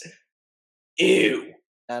Treats. Ew.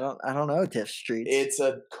 I don't know Tiff's Treats. It's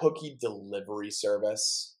a cookie delivery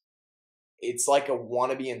service. It's like a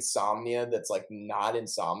wannabe insomnia that's like not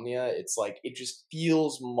insomnia. It's like it just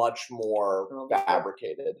feels much more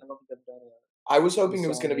fabricated. I don't think I've done it. I was hoping it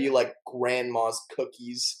was going to be Insomnia. like Grandma's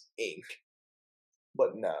Cookies Inc.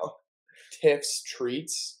 But no. Tiff's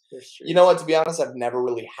Treats. Tiff's You know Treats. what? To be honest, I've never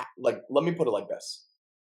really like. Let me put it like this: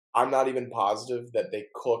 I'm not even positive that they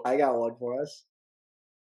cook. I got one for us.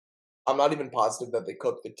 I'm not even positive that they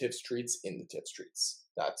cook the Tiff's Treats in the Tiff's Treats.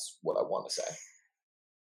 That's what I want to say.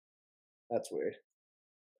 That's weird.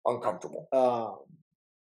 Uncomfortable.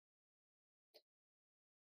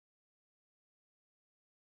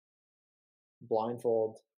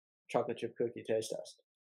 Blindfold chocolate chip cookie taste test.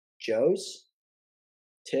 Joe's,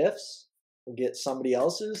 Tiff's. We'll get somebody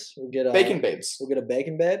else's. We'll get a Bacon Babes. We'll get a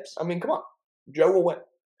Bacon Babes. I mean, come on. Joe will win.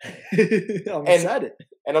 I'm excited.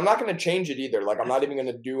 And I'm not going to change it either. Like, I'm not even going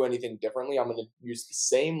to do anything differently. I'm going to use the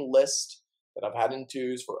same list that I've had in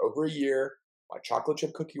twos for over a year. My chocolate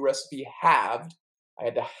chip cookie recipe halved. I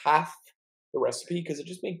had to half the recipe because it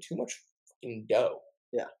just made too much fucking dough.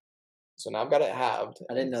 Yeah. So now I've got it halved.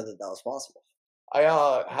 I didn't know that was possible. I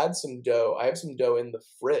had some dough. I have some dough in the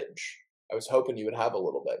fridge. I was hoping you would have a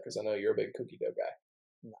little bit because I know you're a big cookie dough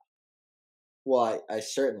guy. Well, I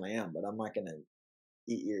certainly am, but I'm not gonna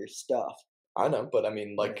eat your stuff. I know, but I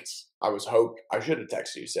mean, like, It's I should have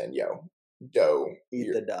texted you saying, yo, dough, eat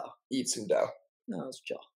the dough. eat some dough. No, it's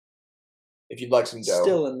chill. If you'd like some dough.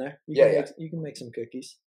 Still in there. Yeah. You can make some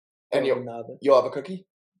cookies. And Throw them in the oven. You'll have a cookie?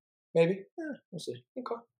 Maybe? Yeah, we'll see.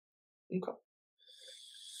 Okay.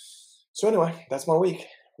 So anyway, that's my week.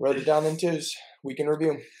 Wrote it down in twos. Week in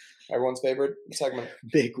review. Everyone's favorite segment.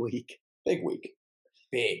 Big week. Big week.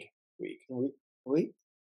 Big week. Week.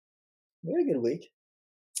 Very good week.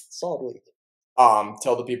 Solid week.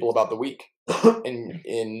 Tell the people about the week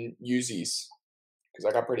in Uzis. because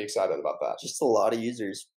I got pretty excited about that. Just a lot of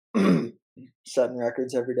users setting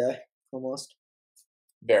records every day, almost.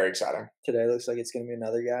 Very exciting. Today looks like it's going to be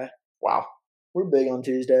another guy. Wow. We're big on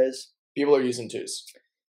Tuesdays. People are using twos.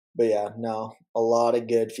 But yeah, no, a lot of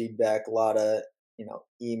good feedback, a lot of,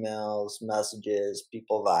 emails, messages,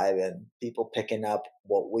 people vibing, people picking up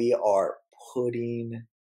what we are putting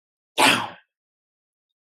down.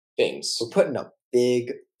 Things. We're putting a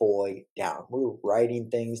big boy down. We're writing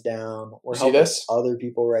things down. We're See helping this? other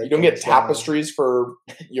people write. You don't get things down. tapestries for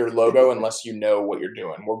your logo unless you know what you're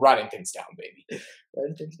doing. We're writing things down, baby.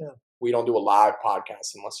 Writing things down. We don't do a live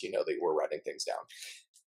podcast unless you know that we're writing things down.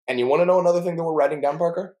 And you want to know another thing that we're writing down,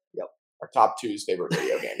 Parker? Yep. Our top 2's favorite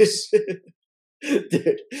video games.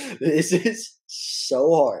 Dude, this is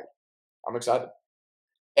so hard. I'm excited.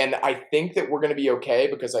 And I think that we're going to be okay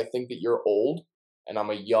because I think that you're old and I'm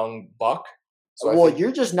a young buck. So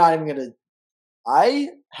You're just not even going to. I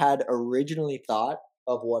had originally thought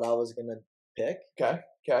of what I was going to pick.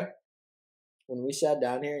 Okay. When we sat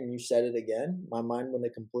down here and you said it again, my mind went a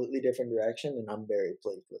completely different direction, and I'm very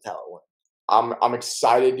pleased with how it went. I'm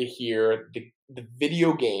excited to hear the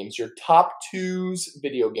video games, your top 2's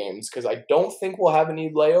video games, because I don't think we'll have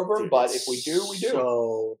any layover, Dude, but if we do, we do.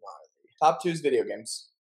 So Top 2's video games.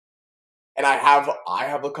 And I have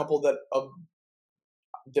a couple of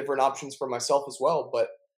different options for myself as well, but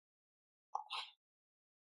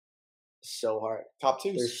so hard. Top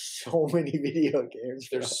 2's. There's so many video games.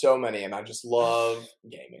 There's so many, and I just love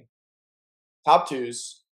gaming. Top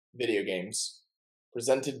 2's video games,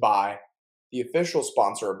 presented by the official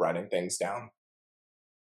sponsor of Writing Things Down.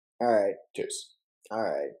 All right. 2's. All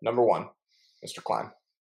right. Number 1, Mr. Klein.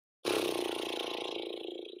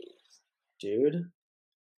 Dude,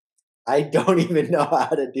 I don't even know how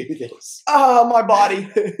to do this. Ah, my body.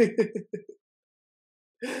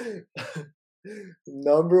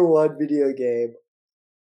 Number 1 video game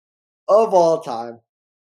of all time,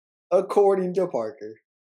 according to Parker.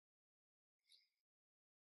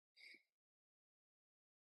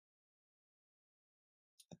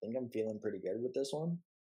 I think I'm feeling pretty good with this one.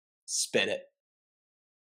 Spit it.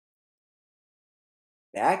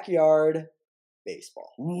 Backyard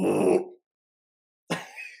baseball.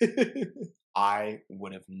 I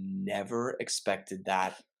would have never expected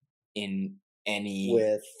that in any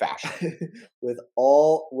with fashion. with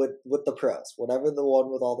the pros, whatever the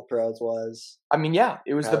one with all the pros was. I mean, yeah,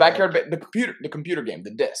 it was the backyard, the computer game, the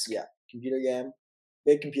disc. Yeah, computer game,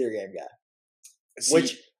 big computer game guy. See,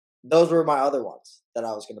 Which those were my other ones that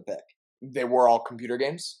I was gonna pick. They were all computer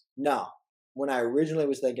games. No, when I originally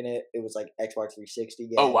was thinking it was like Xbox 360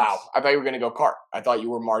 games. Oh wow, I thought you were gonna go kart. I thought you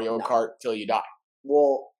were Mario Kart till you die.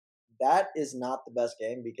 Well, that is not the best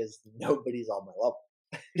game because nobody's on my level.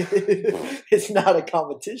 It's not a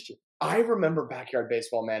competition. I remember backyard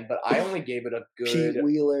baseball, man, but I only gave it a good. Pete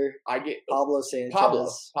Wheeler, I get Pablo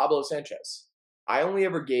Sanchez. Pablo Sanchez. I only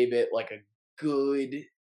ever gave it like a good,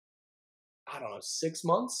 6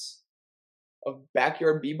 months of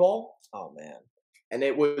backyard b-ball. Oh man, and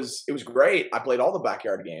it was great. I played all the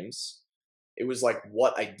backyard games. It was like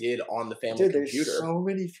what I did on the family computer. There's so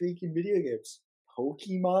many freaking video games.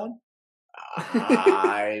 Pokemon.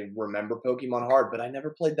 I remember Pokemon hard, but I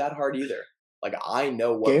never played that hard either. Like I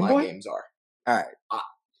know what Game my Boy? games are. All right,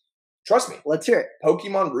 Trust me. let's hear it.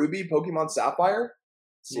 Pokemon Ruby, Pokemon Sapphire,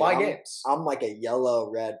 See, my I'm- games. I'm like a yellow,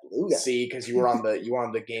 red, blue guy. See, because you were on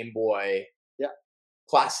the Game Boy. Yeah.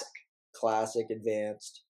 Classic. Classic,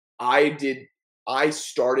 advanced. I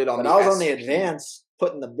started on But the I was on the SP. advanced,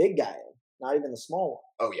 putting the big guy in, not even the small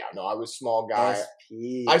Oh yeah, no, I was small guy. one.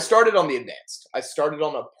 SP. I started on the advanced. I started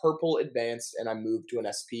on a purple advanced and I moved to an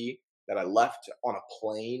SP that I left on a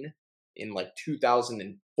plane in like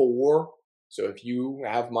 2004. So if you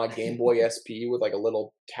have my Game Boy SP with like a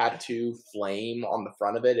little tattoo flame on the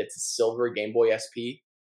front of it, it's a silver Game Boy SP.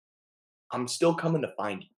 I'm still coming to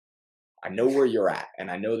find you. I know where you're at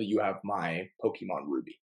and I know that you have my Pokemon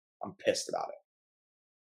Ruby. I'm pissed about it.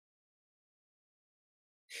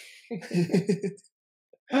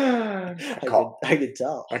 I could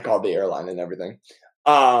tell. I called the airline and everything.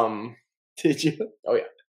 Did you? Oh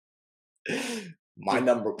yeah. My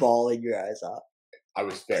number. Bawling your eyes out. I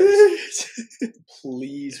was very.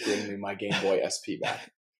 Please bring me my Game Boy SP back.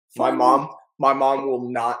 My mom will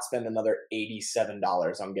not spend another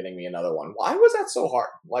 $87 on getting me another one. Why was that so hard?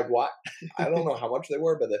 Like what? I don't know how much they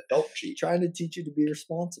were, but they felt cheap. Trying to teach you to be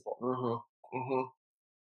responsible.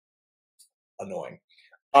 Annoying.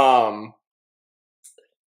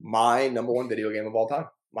 My number one video game of all time.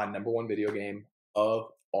 My number one video game of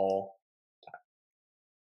all time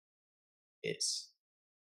is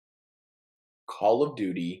Call of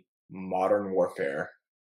Duty Modern Warfare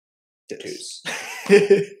 2's.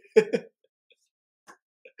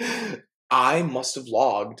 I must have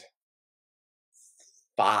logged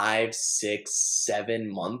 5, 6,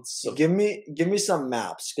 7 months of Give me some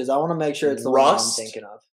maps because I want to make sure it's the one I'm Rust. thinking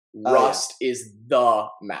of. Rust is the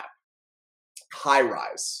map. High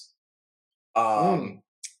Rise. I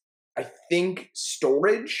think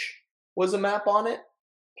Storage was a map on it,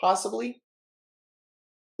 possibly.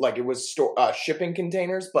 Like it was shipping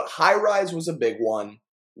containers, but High Rise was a big one.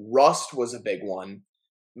 Rust was a big one.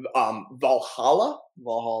 Valhalla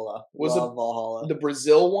was Valhalla. the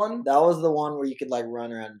Brazil one. That was the one where you could like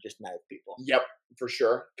run around and just knife people. Yep, for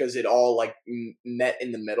sure, because it all like met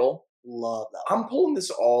in the middle. Love that. I'm pulling this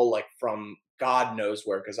all like from God knows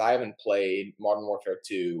where, because I haven't played Modern Warfare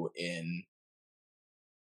 2 in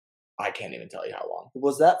I can't even tell you how long.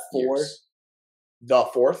 Was that 4? Years. The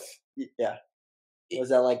 4th? Yeah. Was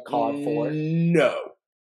that like COD 4? No.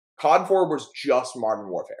 COD 4 was just Modern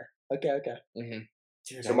Warfare. Okay. Mm-hmm.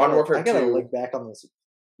 Dude, So Modern Warfare 2. I gotta look back on those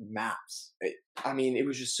maps. I mean, it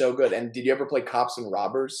was just so good. And did you ever play Cops and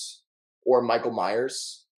Robbers or Michael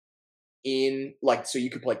Myers? So you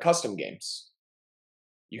could play custom games.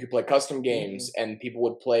 You could play custom games, and people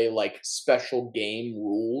would play like special game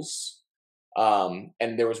rules.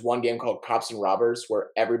 And there was one game called Cops and Robbers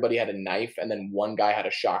where everybody had a knife, and then one guy had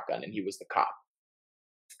a shotgun, and he was the cop.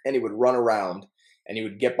 And he would run around, and he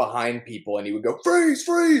would get behind people, and he would go, freeze,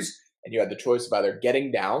 freeze! And you had the choice of either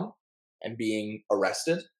getting down and being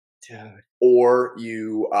arrested, dude, or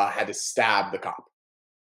you had to stab the cop.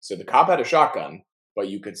 So the cop had a shotgun, but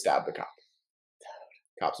you could stab the cop.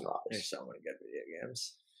 Cops and Robbers. There's so many good video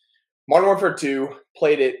games. Modern Warfare 2,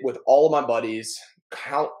 played it with all of my buddies.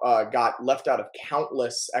 Got left out of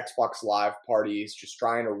countless Xbox Live parties, just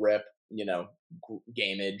trying to rip,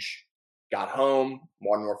 gameage. Got home,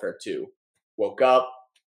 Modern Warfare 2. Woke up,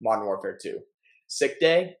 Modern Warfare 2. Sick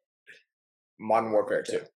day, Modern Warfare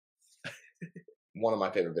 2. One of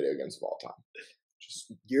my favorite video games of all time.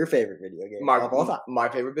 Just your favorite video game of all time. My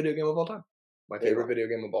favorite video game of all time. My favorite video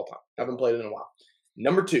game of all time. Haven't played it in a while.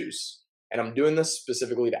 Number 2s. And I'm doing this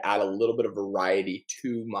specifically to add a little bit of variety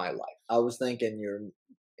to my life. I was thinking you're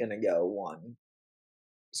going to go one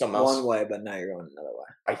way, but now you're going another way.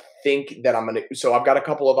 I think that so I've got a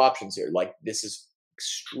couple of options here. Like, this is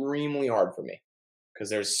extremely hard for me because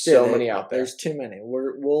there's so many out there. There's too many.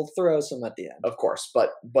 We'll throw some at the end. Of course.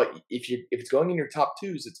 But if it's going in your top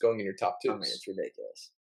 2s, it's going in your top 2s. I mean, it's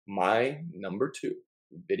ridiculous. My number 2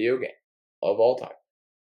 video game of all time.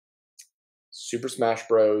 Super Smash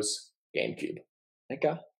Bros. GameCube.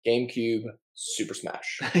 Okay. GameCube Super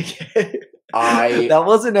Smash. Okay. That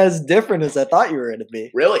wasn't as different as I thought you were going to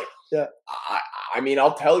be. Really? Yeah. I mean,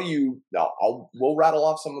 I'll tell you. We'll rattle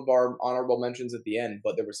off some of our honorable mentions at the end,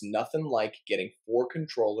 but there was nothing like getting 4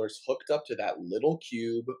 controllers hooked up to that little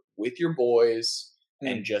cube with your boys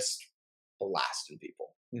and just blasting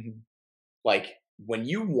people. Mm-hmm. Like when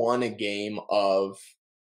you won a game of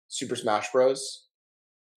Super Smash Bros.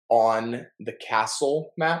 On the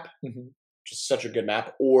castle map, which is such a good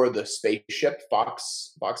map, or the spaceship,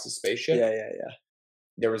 Fox's spaceship. Yeah.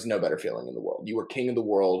 There was no better feeling in the world. You were king of the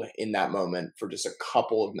world in that moment for just a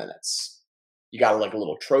couple of minutes. You got like a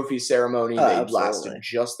little trophy ceremony. They lasted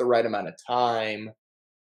just the right amount of time.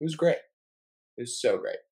 It was great. It was so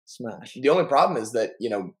great. Smash. The only problem is that,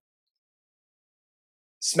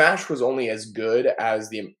 Smash was only as good as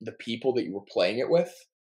the people that you were playing it with.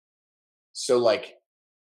 So like,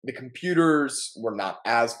 the computers were not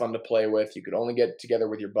as fun to play with. You could only get together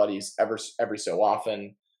with your buddies every so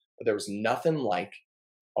often. But there was nothing like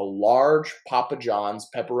a large Papa John's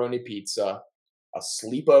pepperoni pizza, a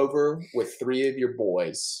sleepover with 3 of your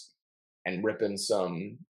boys, and ripping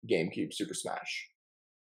some GameCube Super Smash.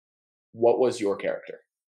 What was your character?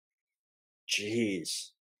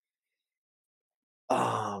 Jeez.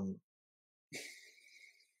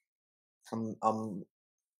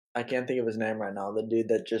 I can't think of his name right now. The dude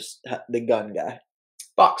that the gun guy.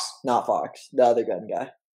 Fox. Not Fox. The other gun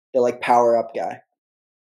guy. The like power up guy.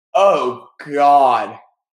 Oh God.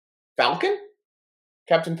 Falcon?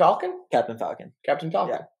 Captain Falcon? Captain Falcon. Captain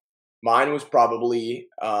Falcon. Yeah. Mine was probably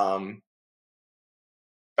Falco.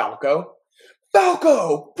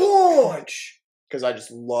 Falco! Punch! Because I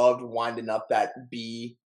just loved winding up that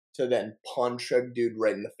B to then punch a dude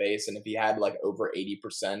right in the face. And if he had like over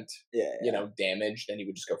 80%, damage, then he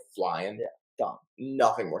would just go flying. Yeah. Dumb.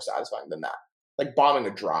 Nothing more satisfying than that. Like bombing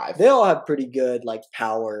a drive. They all have pretty good like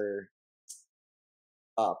power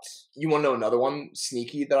ups. You want to know another one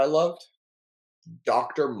sneaky that I loved?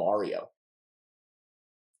 Dr. Mario.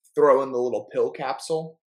 Throw in the little pill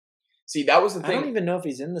capsule. See, that was the thing. I don't even know if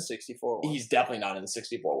he's in the 64 one. He's definitely not in the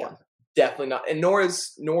 64 one. Definitely not. And nor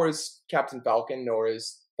is Captain Falcon, nor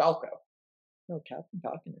is Falco. No, Captain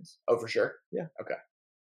Falcon is. Oh, for sure? Yeah. Okay.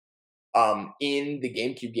 In the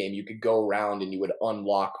GameCube game, you could go around and you would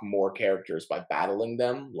unlock more characters by battling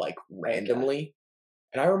them, like, randomly.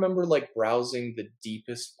 And I remember, like, browsing the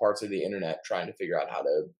deepest parts of the internet trying to figure out how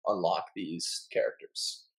to unlock these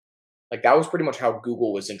characters. Like, that was pretty much how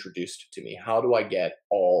Google was introduced to me. How do I get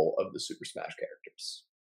all of the Super Smash characters?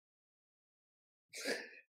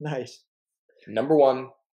 Nice. Number 1,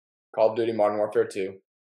 Call of Duty Modern Warfare 2.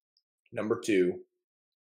 Number 2,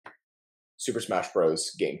 Super Smash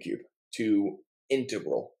Bros. GameCube. 2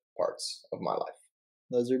 integral parts of my life.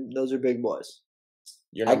 Those are big boys.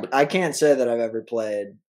 Your number. I can't say that I've ever played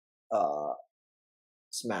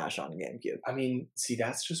Smash on GameCube. I mean, see,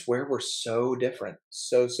 that's just where we're so different.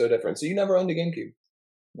 So different. So you never owned a GameCube?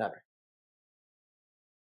 Never.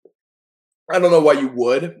 I don't know why you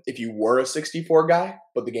would if you were a 64 guy,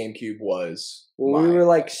 but the GameCube was Well, we were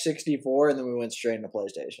like 64, and then we went straight into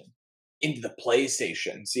PlayStation. into the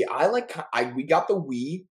PlayStation. See, we got the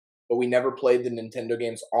Wii, but we never played the Nintendo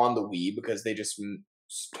games on the Wii because they just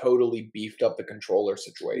totally beefed up the controller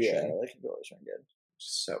situation. Yeah, the controllers aren't good.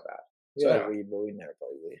 So bad. We So had anyway, Wii, but we never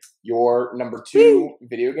played Wii. your number 2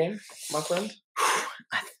 video game, my friend?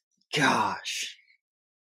 Gosh.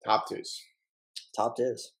 Top 2s. Top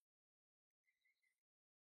tiers.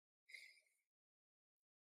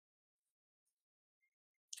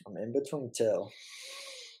 I'm in between 2.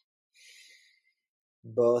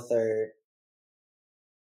 Both are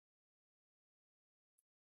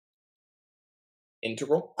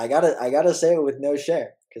Integral? I gotta say it with no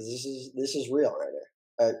share, because this is real right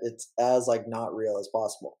here. It's as like not real as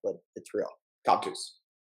possible, but it's real. Top 2s.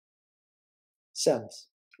 Sims.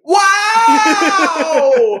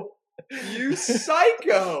 Wow! You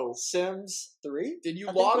psycho! Sims 3? Did you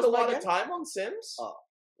I think log was a my lot of game. time on Sims? Oh,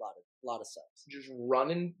 lot of Sims. Just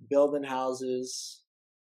running. Building houses,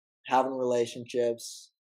 having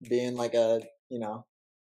relationships, being like a,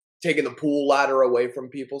 Taking the pool ladder away from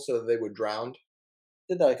people so that they would drown.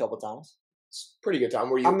 did that a couple times. It's a pretty good time.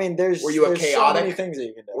 Were you? I mean, there's were you a there's so chaotic? many things that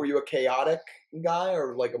you can do. Were you a chaotic guy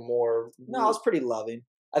or like a more? No, I was pretty loving.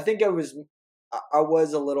 I think I was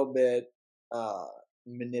a little bit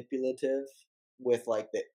manipulative with like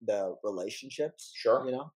the relationships. Sure.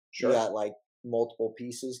 You got like multiple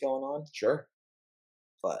pieces going on, Sure.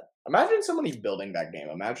 but Imagine somebody building that game.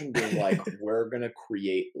 Imagine being like, we're gonna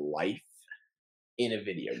create life in a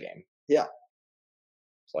video game. Yeah.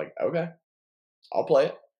 It's like, okay, I'll play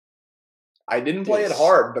it. I didn't play it Dude,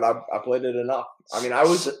 hard, but I played it enough. I mean, I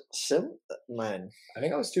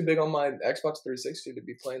think I was too big on my Xbox 360 to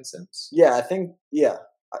be playing Sims. Yeah, I think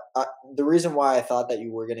the reason why I thought that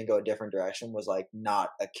you were going to go a different direction was like not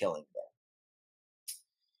a killing game.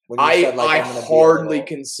 When you I said, like, I'm gonna be a hardly little-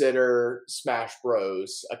 consider Smash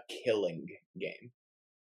Bros. A killing game.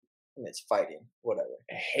 It's fighting, whatever.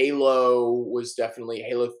 Halo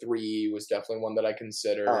 3 was definitely one that I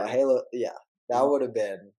considered. Halo, yeah, that would have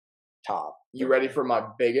been top. You ready for my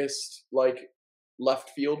biggest like left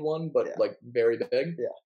field one, but Yeah. like very big? Yeah.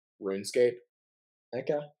 RuneScape,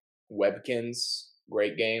 Okay, Webkins,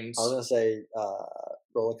 great games. I was gonna say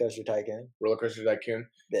Roller Coaster Tycoon. Roller Coaster Tycoon.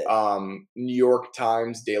 Big. New York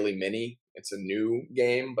Times Daily Mini. It's a new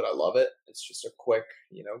game, but I love it. It's just a quick,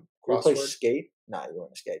 You play crossword. Skate? Nah, you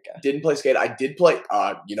weren't a skate guy. Didn't play Skate. I did play.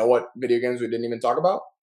 You know what? Video games we didn't even talk about.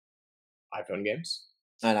 iPhone games.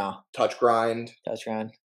 I know. Touch Grind, Touch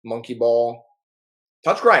Grind. Monkey Ball.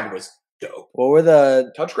 Touch Grind was dope. What were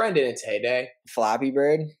the Touch Grind in its heyday. Flappy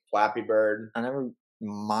Bird? Flappy Bird. I never.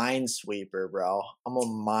 Minesweeper, bro. I'm a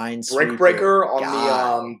Minesweeper. Brick Breaker on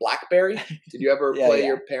guy. the BlackBerry. Did you ever Yeah, play yeah.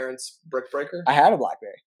 your parents' Brick Breaker? I had a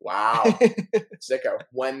BlackBerry. Wow, sicko.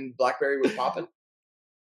 When BlackBerry was popping?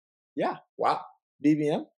 Yeah. Wow.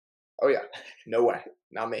 BBM? Oh yeah. No way.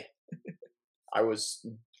 Not me. I was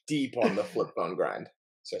deep on the flip phone grind.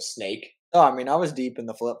 So Snake. Oh, I mean, I was deep in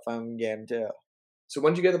the flip phone game too. So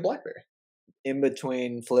when did you get the BlackBerry? In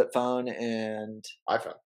between flip phone and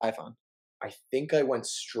iPhone. iPhone. I think I went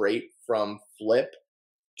straight from flip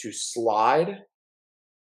to slide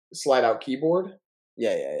out keyboard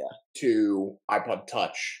Yeah. to iPod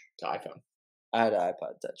Touch to iPhone. I had an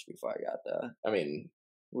iPod Touch before I got the I mean,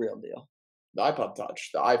 real deal. the iPod Touch,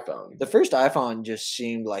 the iPhone. The first iPhone just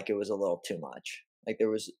seemed like it was a little too much. Like it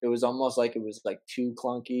was almost like it was like too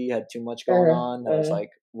clunky, had too much going on. I was like,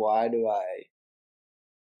 why do I?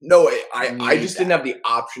 No, I need just didn't that. have the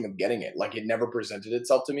option of getting it. Like, it never presented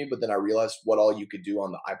itself to me, but then I realized what all you could do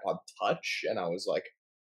on the iPod Touch, and I was like,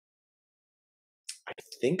 I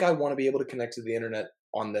think I want to be able to connect to the internet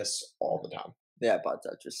on this all the time. The iPod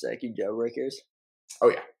Touch was sick. You jailbreakers. Oh,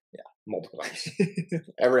 yeah. multiple times.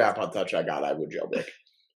 Every iPod Touch I got, I would jailbreak,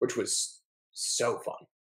 which was so fun.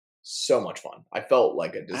 So much fun. I felt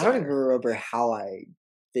like a I don't designer. even remember how I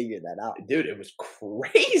figured that out. Dude, it was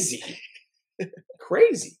crazy.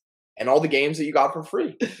 Crazy. And all the games that you got for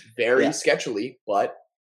free. Very Yeah. sketchily, but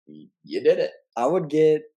you did it. I would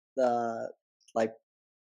get the like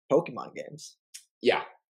Pokemon games. Yeah.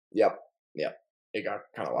 Yep. It got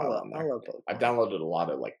kind of I wild love, on I there. love Pokemon. I've downloaded a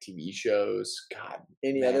lot of like TV shows. God,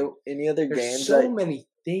 any man. other There's games so that many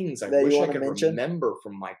things I that you wish I wanna could mention? remember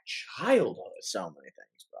from my childhood. so many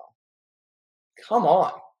things, bro. Come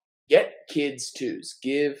on. Get kids twos.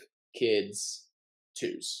 Give kids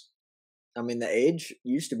twos. I mean, the age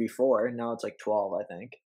used to be 4, now it's like 12, I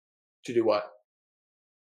think. To do what?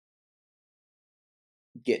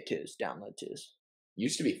 Get 2s, download 2s.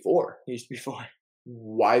 Used to be 4. Used to be 4.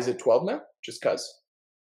 Why is it 12 now? Just because?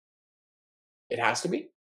 It has to be?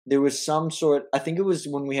 There was some sort. I think it was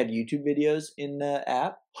when we had YouTube videos in the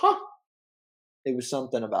app. Huh. It was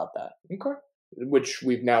something about that. Okay. Which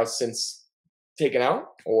we've now since taken out?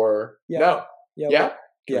 Or Yeah. no? Yeah. Yeah? but-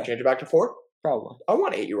 Can yeah. we change it back to 4? Probably. I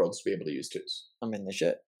want 8-year-olds to be able to use twos. I mean, they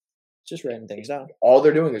should. Just writing things down. All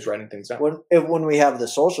they're doing is writing things down. When we have the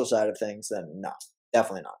social side of things, then no,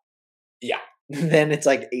 definitely not. Yeah. Then it's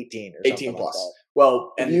like 18 or 18 something plus. Like that.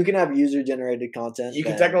 Well, If and you can have user generated content. you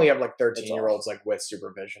can then technically have like it's 13-year-olds like with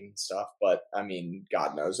supervision and stuff, but I mean,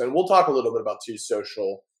 God knows. And we'll talk a little bit about Two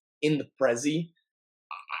Social in the Prezi.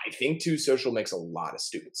 I think Two Social makes a lot of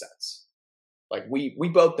stupid sense. Like we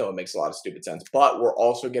both know it makes a lot of stupid sense, but we're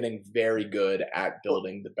also getting very good at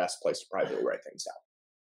building the best place to privately write things down,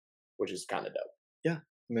 which is kind of dope. I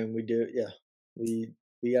mean, we do. Yeah, we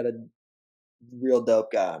got a real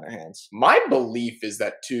dope guy on our hands. My belief is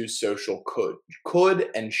that Two Social could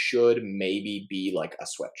and should maybe be like a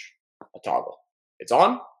switch, a toggle. It's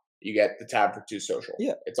on, you get the tab for Two Social.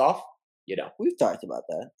 Yeah. It's off, you don't. We've talked about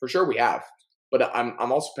that. For sure we have. But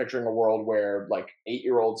I'm also picturing a world where like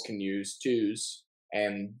 8-year-olds can use twos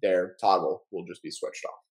and their toggle will just be switched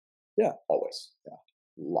off. Yeah. Always. Yeah.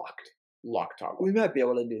 Locked toggle. We might be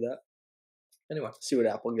able to do that. Anyway. See what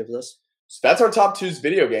Apple gives us. So that's our top twos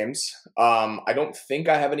video games. I don't think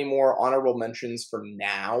I have any more honorable mentions for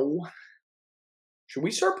now. Should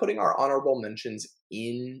we start putting our honorable mentions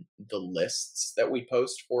in the lists that we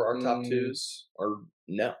post for our top twos? Or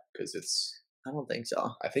no? Because I don't think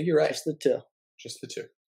so. I think you're right. Just the 2. Just the 2.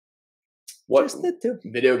 What Just the 2.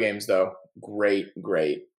 video games though? Great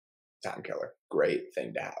time killer. Great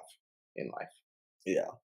thing to have in life. Yeah.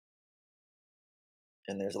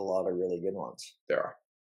 And there's a lot of really good ones. There are.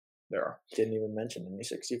 Didn't even mention any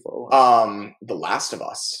 64 ones. The Last of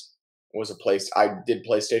Us was a place I did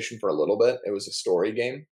PlayStation for a little bit. It was a story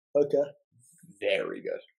game. Okay. Very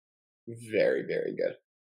good. Very, very good.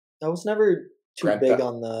 I was never too Grand big Theft-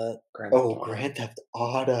 on the Grand Theft Auto. Grand Theft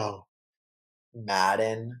Auto.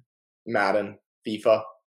 Madden, FIFA.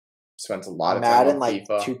 Spent a lot of time Madden on like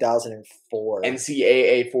FIFA. 2004.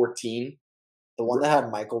 NCAA 14. The one that had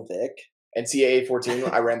Michael Vick. NCAA 14.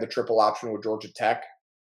 I ran the triple option with Georgia Tech.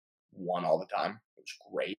 Won all the time. It was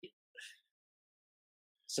great.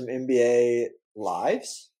 Some NBA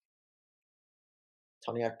lives.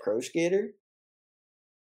 Toniac Pro Skater.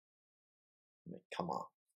 I mean, come on.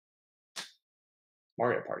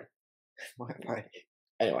 Mario Party. Mario Party.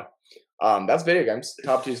 Anyway, that's video games.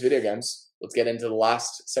 Top twos video games. Let's get into the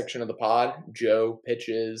last section of the pod. Joe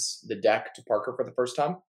pitches the deck to Parker for the first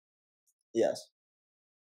time. Yes.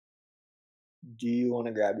 Do you want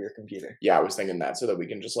to grab your computer? Yeah, I was thinking that so that we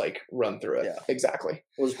can just like run through it. Yeah. Exactly.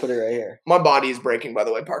 We'll just put it right here. My body is breaking, by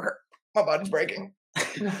the way, Parker. My body's breaking.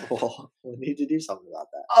 Well, we need to do something about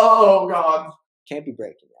that. Oh, God. Can't be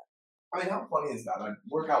breaking yet. I mean, how funny is that? I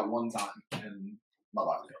work out one time and my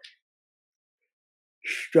body's breaking.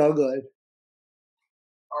 Struggling.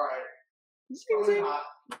 All right. Really hot.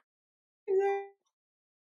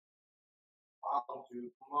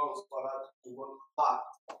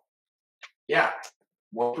 Yeah,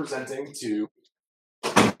 we're presenting to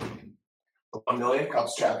 1 Million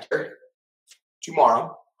Cups chapter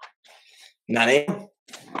tomorrow, 9 a.m.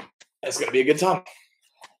 It's going to be a good time.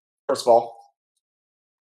 First of all,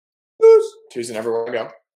 Tuesday everywhere I go.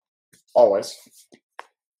 Always.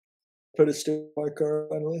 Put a stick in my car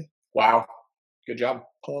finally. Wow. Good job.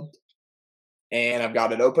 Pumped. And I've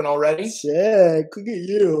got it open already. Sick. Look at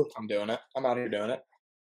you. I'm doing it. I'm out here doing it.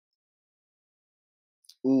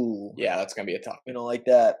 Ooh. Yeah, that's going to be a tough. We don't like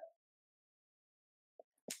that.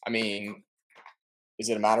 I mean, is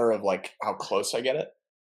it a matter of like how close I get it?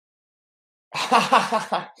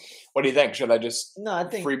 What do you think? Should I just No, I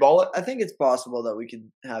think free ball it? I think it's possible that we could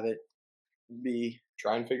have it be.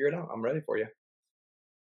 Try and figure it out. I'm ready for you.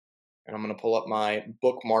 and I'm going to pull up my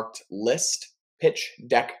bookmarked list pitch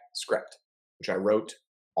deck script, which I wrote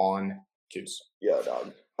on twos. Yo,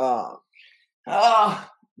 dog.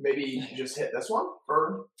 Maybe just hit this one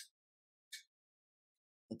for.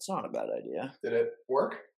 It's not a bad idea. Did it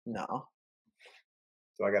work? No.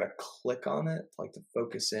 So I got to click on it, like to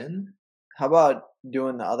focus in. How about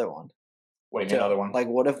doing the other one? What do you mean, another one? Like,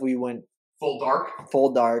 what if we went Full dark?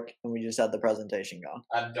 full dark and we just had the presentation going?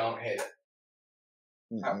 I don't hate it.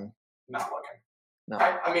 Mm-mm. Not looking. No.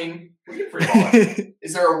 I mean, we can freeball it.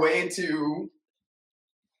 Is there a way to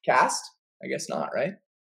cast? I guess not, right?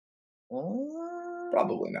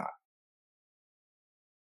 Probably not.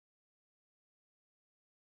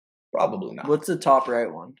 Probably not. What's the top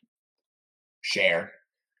right one? Share.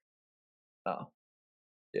 Oh.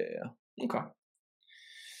 Yeah. Okay.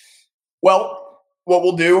 Well, what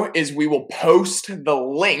we'll do is we will post the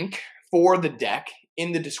link for the deck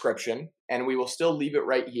in the description, and we will still leave it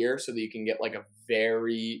right here so that you can get like a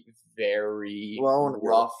very, very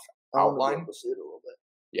rough outline. See it a little bit.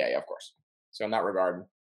 Yeah, of course. So in that regard,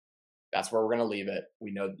 that's where we're going to leave it.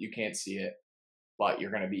 We know that you can't see it, but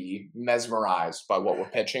you're going to be mesmerized by what we're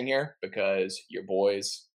pitching here because your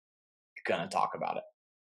boy's going to talk about it.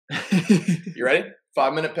 You ready?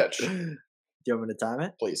 5-minute pitch. Do you want me to time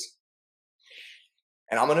it? Please.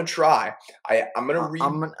 And I'm going to try. I'm going to read.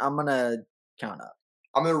 I'm gonna count up.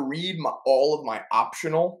 I'm going to read all of my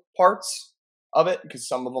optional parts of it because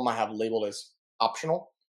some of them I have labeled as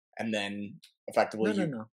optional. And then effectively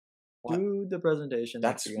No. What? Do the presentation.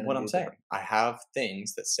 That's if you're gonna what I'm do saying. that. I have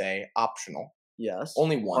things that say optional. Yes.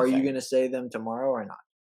 Only one Are thing. you going to say them tomorrow or not?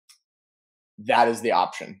 That is the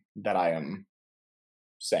option that I am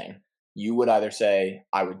saying. You would either say,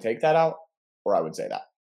 I would take that out, or I would say that.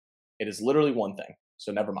 It is literally one thing.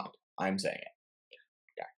 So never mind. I'm saying it.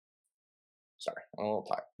 Okay. Sorry. I'm a little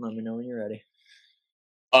tired. Let me know when you're ready.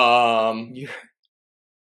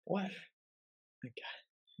 What? Okay.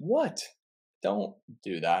 What? Don't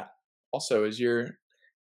do that. Also, is your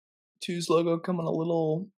Twos logo coming a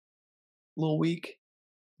little weak?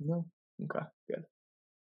 No. Okay, good.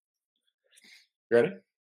 You ready?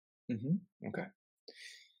 Mm-hmm. Okay.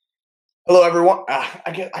 Hello, everyone.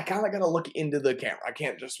 I kind of gotta look into the camera. I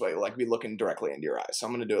can't just be looking directly into your eyes. So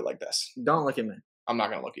I'm gonna do it like this. Don't look at me. I'm not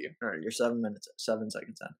gonna look at you. All right, you're 7 seconds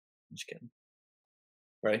in. I'm just kidding.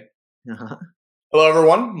 Ready? Uh-huh. Hello,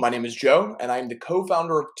 everyone. My name is Joe, and I'm the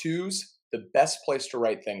co-founder of Twos, the best place to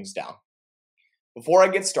write things down. Before I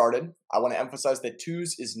get started, I want to emphasize that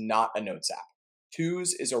Twos is not a notes app.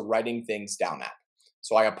 Twos is a writing things down app.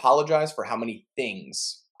 So I apologize for how many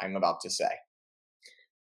things I'm about to say.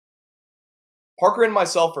 Parker and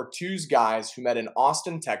myself are Twos guys who met in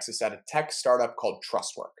Austin, Texas at a tech startup called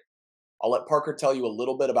Trustwork. I'll let Parker tell you a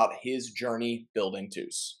little bit about his journey building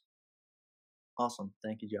Twos. Awesome.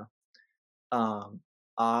 Thank you, Joe.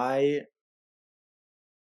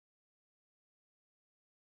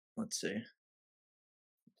 Let's see.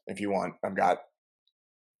 If you want, I've got.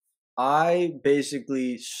 I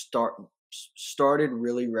basically started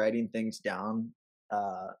really writing things down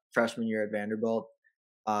freshman year at Vanderbilt.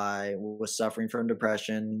 I was suffering from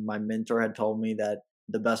depression. My mentor had told me that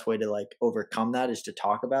the best way to overcome that is to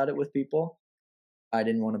talk about it with people. I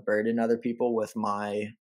didn't want to burden other people with my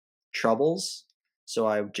troubles. So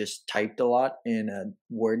I just typed a lot in a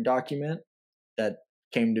Word document that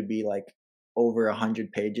came to be over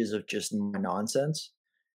 100 pages of just my nonsense.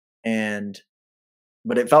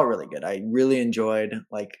 But it felt really good. I really enjoyed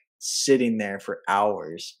sitting there for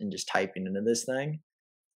hours and just typing into this thing.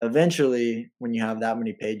 Eventually, when you have that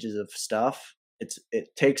many pages of stuff, it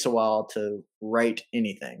takes a while to write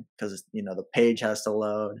anything because the page has to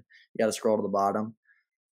load. You got to scroll to the bottom.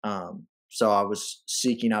 So I was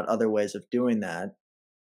seeking out other ways of doing that.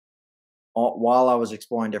 While I was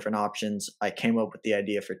exploring different options, I came up with the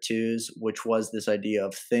idea for Twos, which was this idea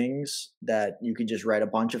of things that you could just write a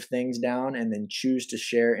bunch of things down and then choose to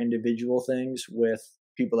share individual things with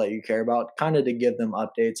people that you care about, kind of to give them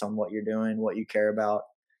updates on what you're doing, what you care about,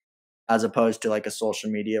 as opposed to a social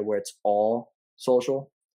media where it's all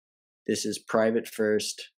social. This is private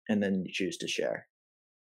first, and then you choose to share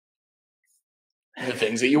The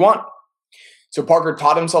things that you want. So Parker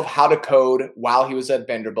taught himself how to code while he was at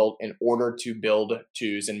Vanderbilt in order to build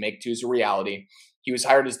Twos and make Twos a reality. He was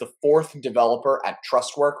hired as the 4th developer at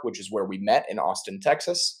Trustwork, which is where we met in Austin,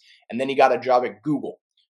 Texas. And then he got a job at Google,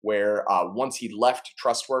 where once he left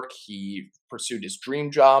Trustwork, he pursued his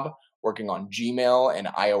dream job working on Gmail and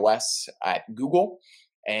iOS at Google.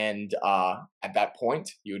 And at that point,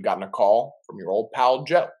 you had gotten a call from your old pal,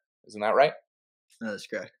 Joe. Isn't that right? That is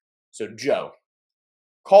correct. So Joe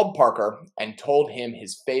called Parker and told him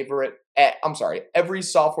his favorite every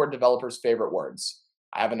software developer's favorite words.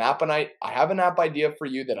 I have an app idea for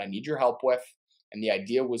you that I need your help with. And the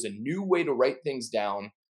idea was a new way to write things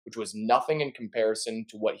down, which was nothing in comparison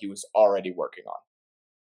to what he was already working on.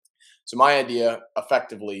 So my idea,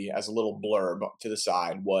 effectively, as a little blurb to the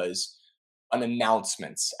side, was an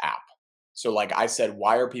announcements app. So like I said,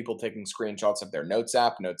 why are people taking screenshots of their Notes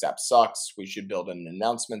app? Notes app sucks. We should build an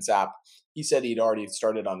announcements app. He said he'd already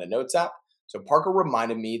started on the Notes app. So Parker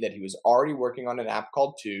reminded me that he was already working on an app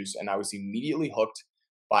called Twos, and I was immediately hooked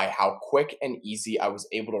by how quick and easy I was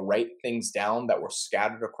able to write things down that were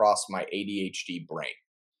scattered across my ADHD brain.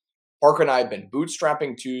 Parker and I have been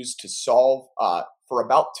bootstrapping Twos to solve for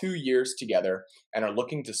about 2 years together and are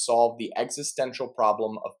looking to solve the existential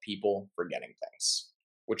problem of people forgetting things,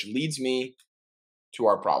 which leads me to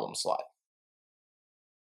our problem slide.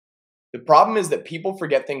 The problem is that people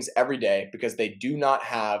forget things every day because they do not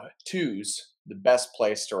have Twos, the best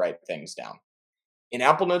place to write things down. In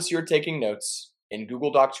Apple Notes, you're taking notes. In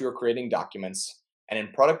Google Docs, you are creating documents. And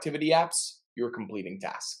in productivity apps, you're completing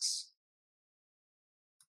tasks.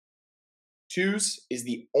 Twos is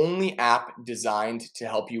the only app designed to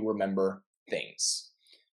help you remember things.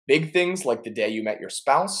 Big things like the day you met your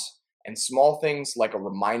spouse, and small things like a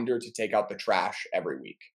reminder to take out the trash every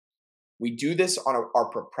week. We do this on our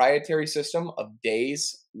proprietary system of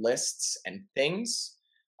days, lists, and things.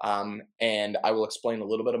 And I will explain a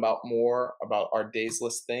little bit more about our days,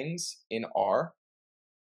 list, things in our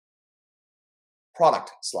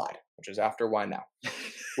product slide, which is after why now,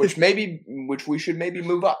 which we should maybe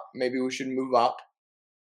move up. Maybe we should move up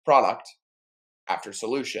product after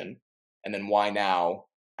solution, and then why now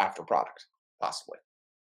after product, possibly.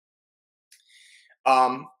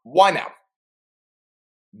 Why now?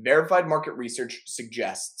 Verified market research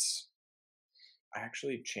suggests, I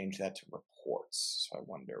actually changed that to reports, so I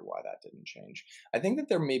wonder why that didn't change. I think that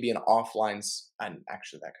there may be an offline, and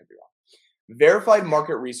actually that could be wrong. Verified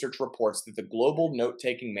market research reports that the global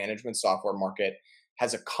note-taking management software market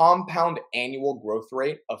has a compound annual growth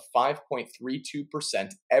rate of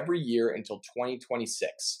 5.32% every year until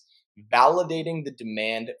 2026, validating the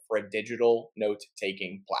demand for a digital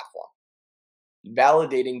note-taking platform.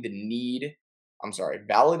 Validating the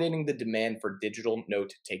demand for digital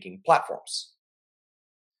note-taking platforms.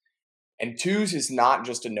 And Twos is not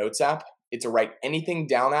just a notes app, it's a write anything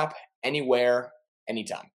down app, anywhere,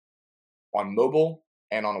 anytime, on mobile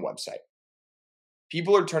and on a website.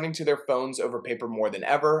 People are turning to their phones over paper more than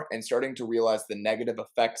ever and starting to realize the negative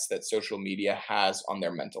effects that social media has on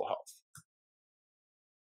their mental health.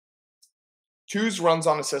 Twos runs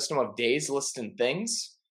on a system of days, lists, and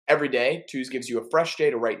things. Every day, Twos gives you a fresh day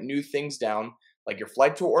to write new things down, like your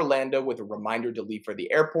flight to Orlando with a reminder to leave for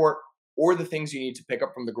the airport, or the things you need to pick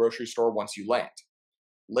up from the grocery store once you land.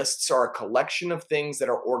 Lists are a collection of things that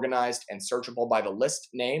are organized and searchable by the list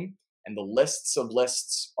name, and the lists of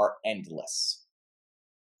lists are endless.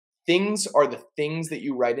 Things are the things that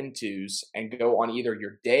you write in Twos and go on either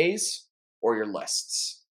your days or your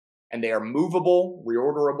lists. And they are movable,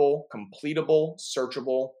 reorderable, completable,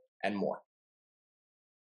 searchable, and more.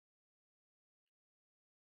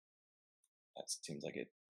 That seems like it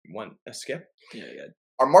went a skip. Yeah, good.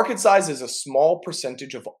 Our market size is a small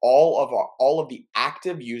percentage of all of the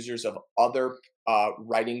active users of other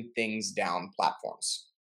writing things down platforms.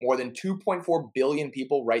 More than 2.4 billion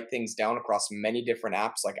people write things down across many different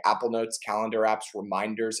apps like Apple Notes, calendar apps,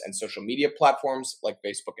 reminders, and social media platforms like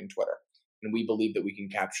Facebook and Twitter. And we believe that we can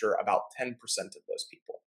capture about 10% of those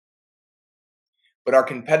people. But our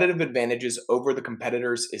competitive advantages over the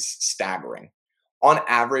competitors is staggering. On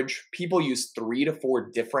average, people use 3 to 4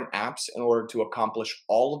 different apps in order to accomplish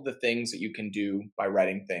all of the things that you can do by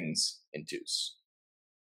writing things in Twos.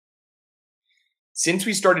 Since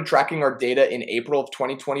we started tracking our data in April of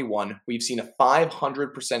 2021, we've seen a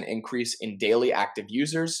 500% increase in daily active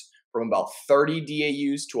users from about 30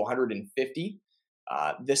 DAUs to 150.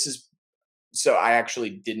 So I actually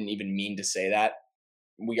didn't even mean to say that.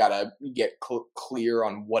 We got to get clear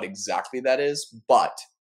on what exactly that is, but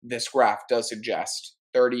this graph does suggest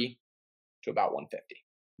 30 to about 150,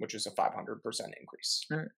 which is a 500% increase.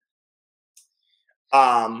 All right.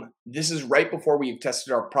 This is right before we've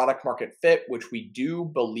tested our product market fit, which we do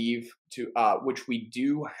believe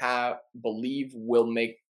will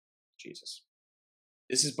make Jesus.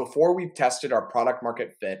 This is before we've tested our product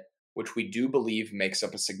market fit, which we do believe makes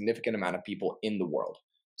up a significant amount of people in the world.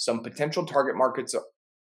 Some potential target markets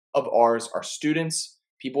of ours are students,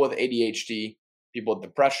 people with ADHD, people with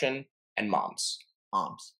depression, and moms.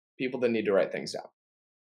 People that need to write things down.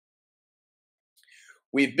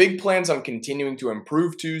 We have big plans on continuing to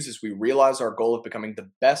improve Twos as we realize our goal of becoming the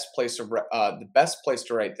best place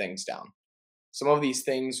to write things down. Some of the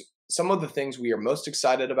things we are most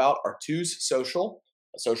excited about are Twos Social,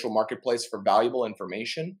 a social marketplace for valuable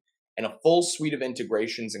information, and a full suite of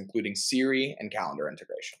integrations including Siri and calendar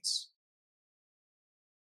integrations.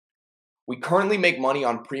 We currently make money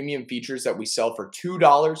on premium features that we sell for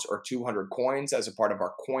 $2 or 200 coins as a part of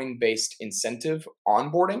our coin-based incentive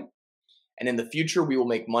onboarding. And in the future, we will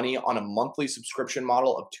make money on a monthly subscription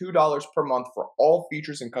model of $2 per month for all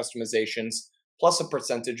features and customizations, plus a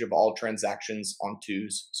percentage of all transactions on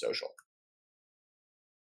Twos Social.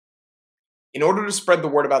 In order to spread the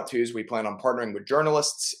word about Twos, we plan on partnering with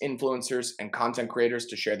journalists, influencers, and content creators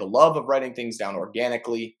to share the love of writing things down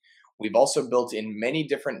organically. We've also built in many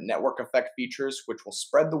different network effect features, which will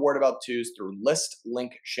spread the word about Twos through list,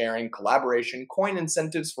 link sharing, collaboration, coin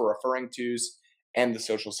incentives for referring Twos, and the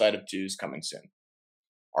social side of Twos coming soon.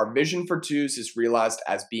 Our vision for Twos is realized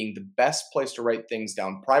as being the best place to write things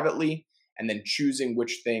down privately and then choosing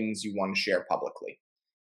which things you want to share publicly.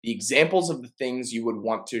 The examples of the things you would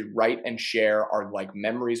want to write and share are like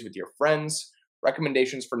memories with your friends,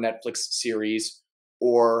 recommendations for Netflix series,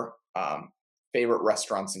 or favorite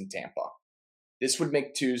restaurants in Tampa. This would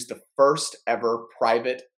make Twos the first ever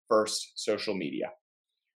private first social media.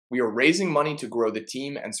 We are raising money to grow the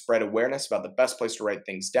team and spread awareness about the best place to write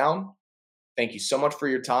things down. Thank you so much for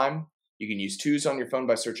your time. You can use Twos on your phone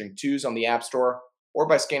by searching Twos on the App Store or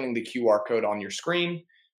by scanning the QR code on your screen,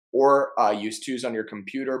 or use Twos on your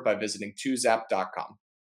computer by visiting twosApp.com.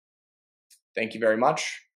 Thank you very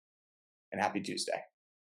much, and happy Tuesday.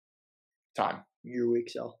 Time. Your week,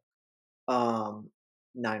 so 9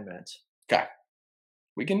 minutes. Okay.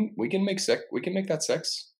 We can make that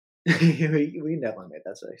 6. we definitely made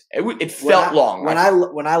that 6. It felt long.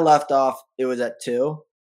 When I left off, it was at 2.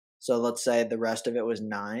 So let's say the rest of it was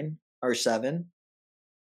 9 or 7.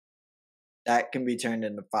 That can be turned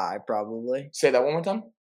into 5 probably. Say that one more time.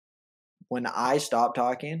 When I stopped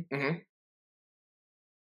talking,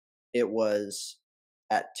 it was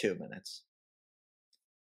at 2 minutes.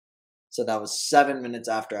 So that was 7 minutes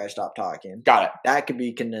after I stopped talking. Got it. That could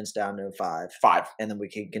be condensed down to 5. 5. And then we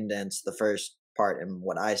can condense the first part and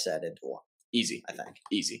what I said into 1. Easy. I think.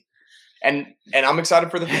 Easy. And I'm excited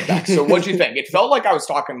for the feedback. So what'd you think? It felt like I was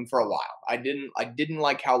talking for a while. I didn't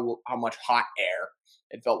like how much hot air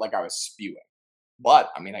it felt like I was spewing. But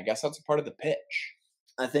I mean, I guess that's a part of the pitch.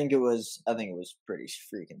 I think it was pretty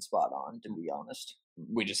freaking spot on, to be honest.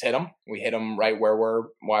 We just hit them. We hit them right where we're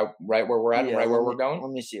at, and right where we're going.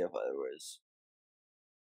 Let me see if I was.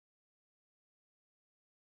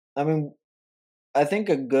 I mean, I think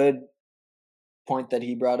a good point that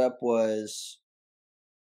he brought up was,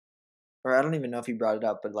 or I don't even know if he brought it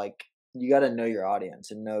up, but like, you got to know your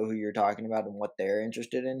audience and know who you're talking about and what they're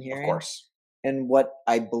interested in hearing. Of course. And what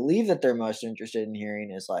I believe that they're most interested in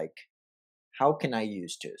hearing is like, how can I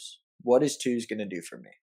use Twos? What is Twos going to do for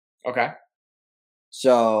me? Okay.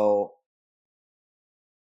 So,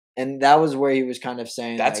 and that was where he was kind of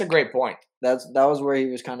saying, that's like, a great point. That was where he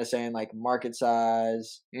was kind of saying like market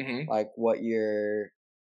size, like what your,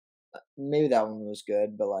 maybe that one was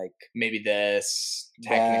good, but like maybe this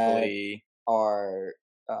technically our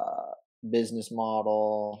business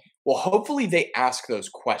model. Well, hopefully they ask those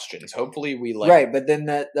questions. Hopefully we like right, but then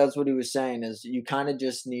that's what he was saying is you kind of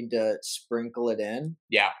just need to sprinkle it in.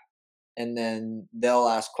 Yeah. And then they'll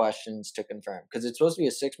ask questions to confirm because it's supposed to be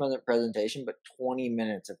a 6-minute presentation, but 20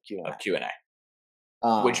 minutes of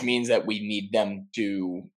Q&A. Which means that we need them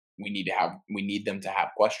to have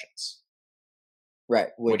questions. Right,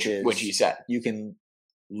 which he said. You can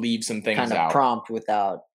leave some things kind of out. Prompt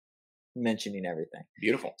without mentioning everything.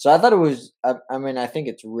 Beautiful. So I thought it was. I mean, I think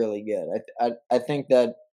it's really good. I think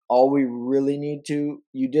that all we really need to.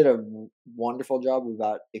 You did a wonderful job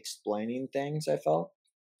about explaining things. I felt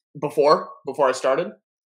before I started.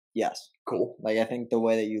 Yes. Cool. Like I think the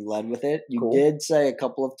way that you led with it, you cool. did say a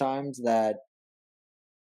couple of times that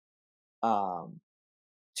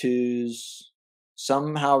Twos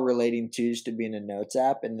somehow relating Twos to being a notes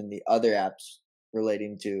app, and then the other apps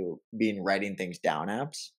relating to being writing things down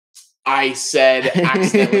apps. I said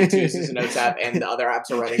accidentally Twos is a notes app, and the other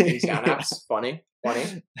apps are writing things down apps. Funny.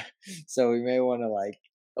 So we may want to like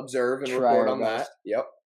observe and report on that. Yep.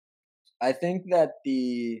 I think that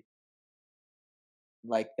the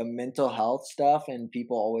mental health stuff and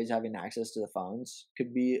people always having access to the phones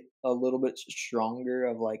could be a little bit stronger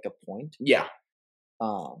of like a point. Yeah.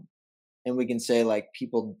 And we can say like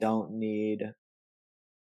people don't need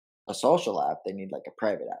a social app. They need like a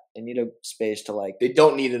private app. They need a space to like. They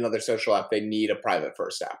don't need another social app. They need a private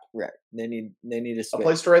first app. Right. They need a space. A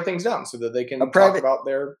place to write things down so that they can talk private- about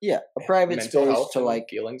their Yeah, a private mental space health to and like.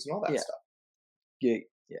 feelings and all that yeah. stuff. Yeah.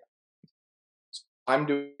 I'm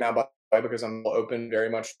doing now, by the way, because I'm open very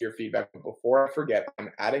much to your feedback. But before I forget,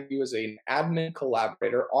 I'm adding you as an admin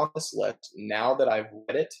collaborator on this list now that I've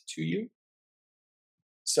read it to you,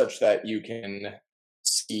 such that you can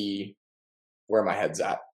see where my head's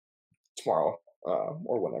at tomorrow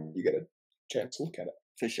or whenever you get a chance to look at it.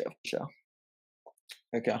 For sure.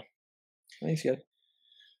 Okay. Thanks, good.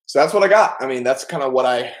 So that's what I got. I mean, that's kind of what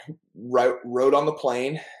I wrote on the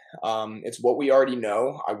plane. It's what we already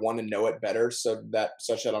know. I want to know it better such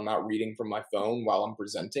that I'm not reading from my phone while I'm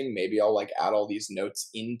presenting. Maybe I'll like add all these notes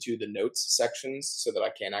into the notes sections so that I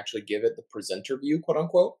can actually give it the presenter view, quote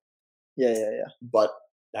unquote. Yeah. But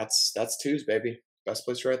that's Tues, baby. Best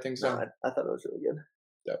place to write things down. I thought it was really good.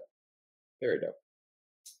 Dope. Very dope.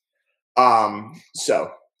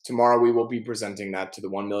 So tomorrow we will be presenting that to the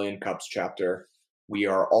 1 Million Cups chapter. We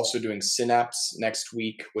are also doing Synapse next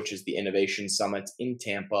week, which is the Innovation Summit in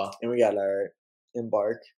Tampa. And we got our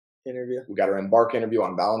Embark interview. We got our Embark interview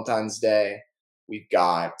on Valentine's Day. We've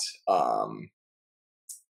got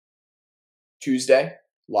Tuesday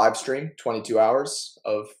live stream, 22 hours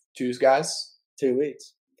of Tues guys 2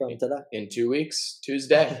 weeks from today. in 2 weeks.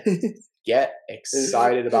 Tuesday. Get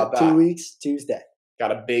excited about that. 2 weeks, Tuesday.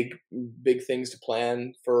 Got a big things to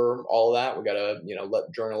plan for all that. We got to,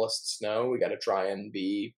 let journalists know. We got to try and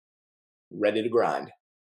be ready to grind.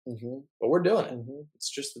 Mm-hmm. But we're doing it. Mm-hmm. It's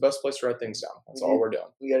just the best place to write things down. That's all we're doing.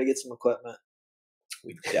 We got to get some equipment.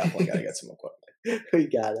 We definitely got to get some equipment. We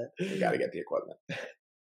got it. We got to get the equipment.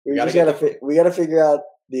 We got to figure out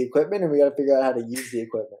the equipment, and we got to figure out how to use the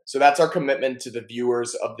equipment. So that's our commitment to the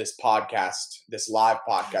viewers of this podcast, this live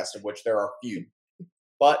podcast, of which there are few,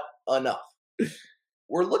 but enough.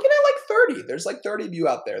 We're looking at like 30. There's like 30 of you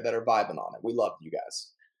out there that are vibing on it. We love you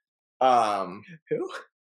guys. Who?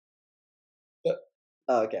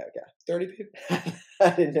 Okay. 30 people. I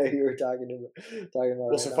didn't know you were talking about.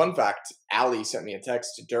 Well, so fun fact, Allie sent me a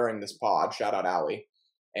text during this pod. Shout out Allie.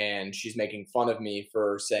 And she's making fun of me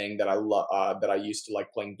for saying that I used to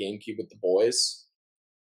like playing GameCube with the boys.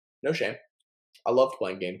 No shame. I loved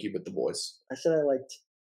playing GameCube with the boys. I said I liked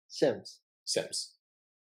Sims.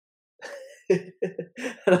 I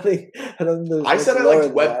don't think I said I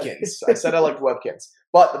liked Webkins. I said I liked Webkins.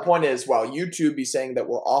 But the point is, while YouTube be saying that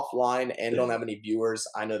we're offline and don't have any viewers,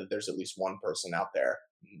 I know that there's at least one person out there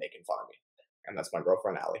making fun of me. And that's my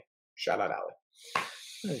girlfriend, Allie. Shout out, Allie.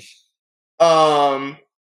 Nice.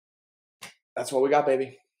 That's what we got,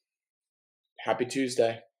 baby. Happy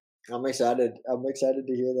Tuesday. I'm excited. I'm excited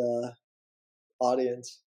to hear the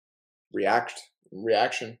audience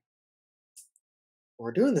reaction.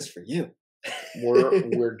 We're doing this for you.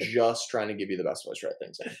 We're just trying to give you the best place to write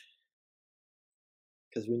things in.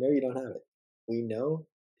 Because we know you don't have it. We know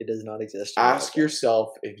it does not exist. Ask yourself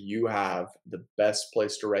if you have the best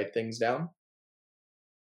place to write things down,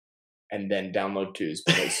 and then download Tues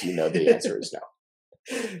because you know the answer is no.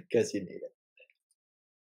 Because you need it.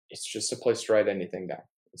 It's just a place to write anything down.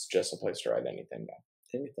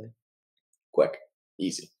 Anything. Quick.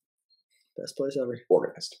 Easy. Best place ever.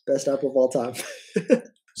 Organized. Best app of all time.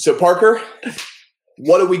 So, Parker,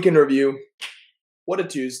 what a week in review. What a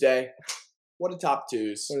Tuesday. What a top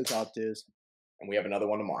Tues. And we have another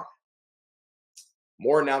one tomorrow.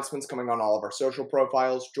 More announcements coming on all of our social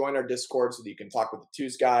profiles. Join our Discord so that you can talk with the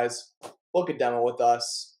Tues guys. Book a demo with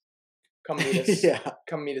us. Come meet us.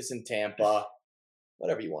 Come meet us in Tampa.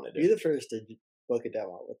 Whatever you want to do. Be the first to book a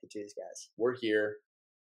demo with the Tues guys. We're here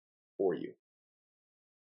for you.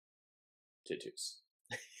 Tues.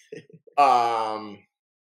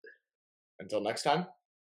 Until next time.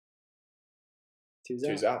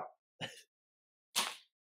 Tues out.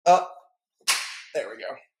 There we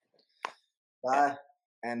go. Bye.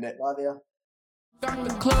 And it. Love you. Got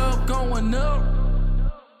the club going up.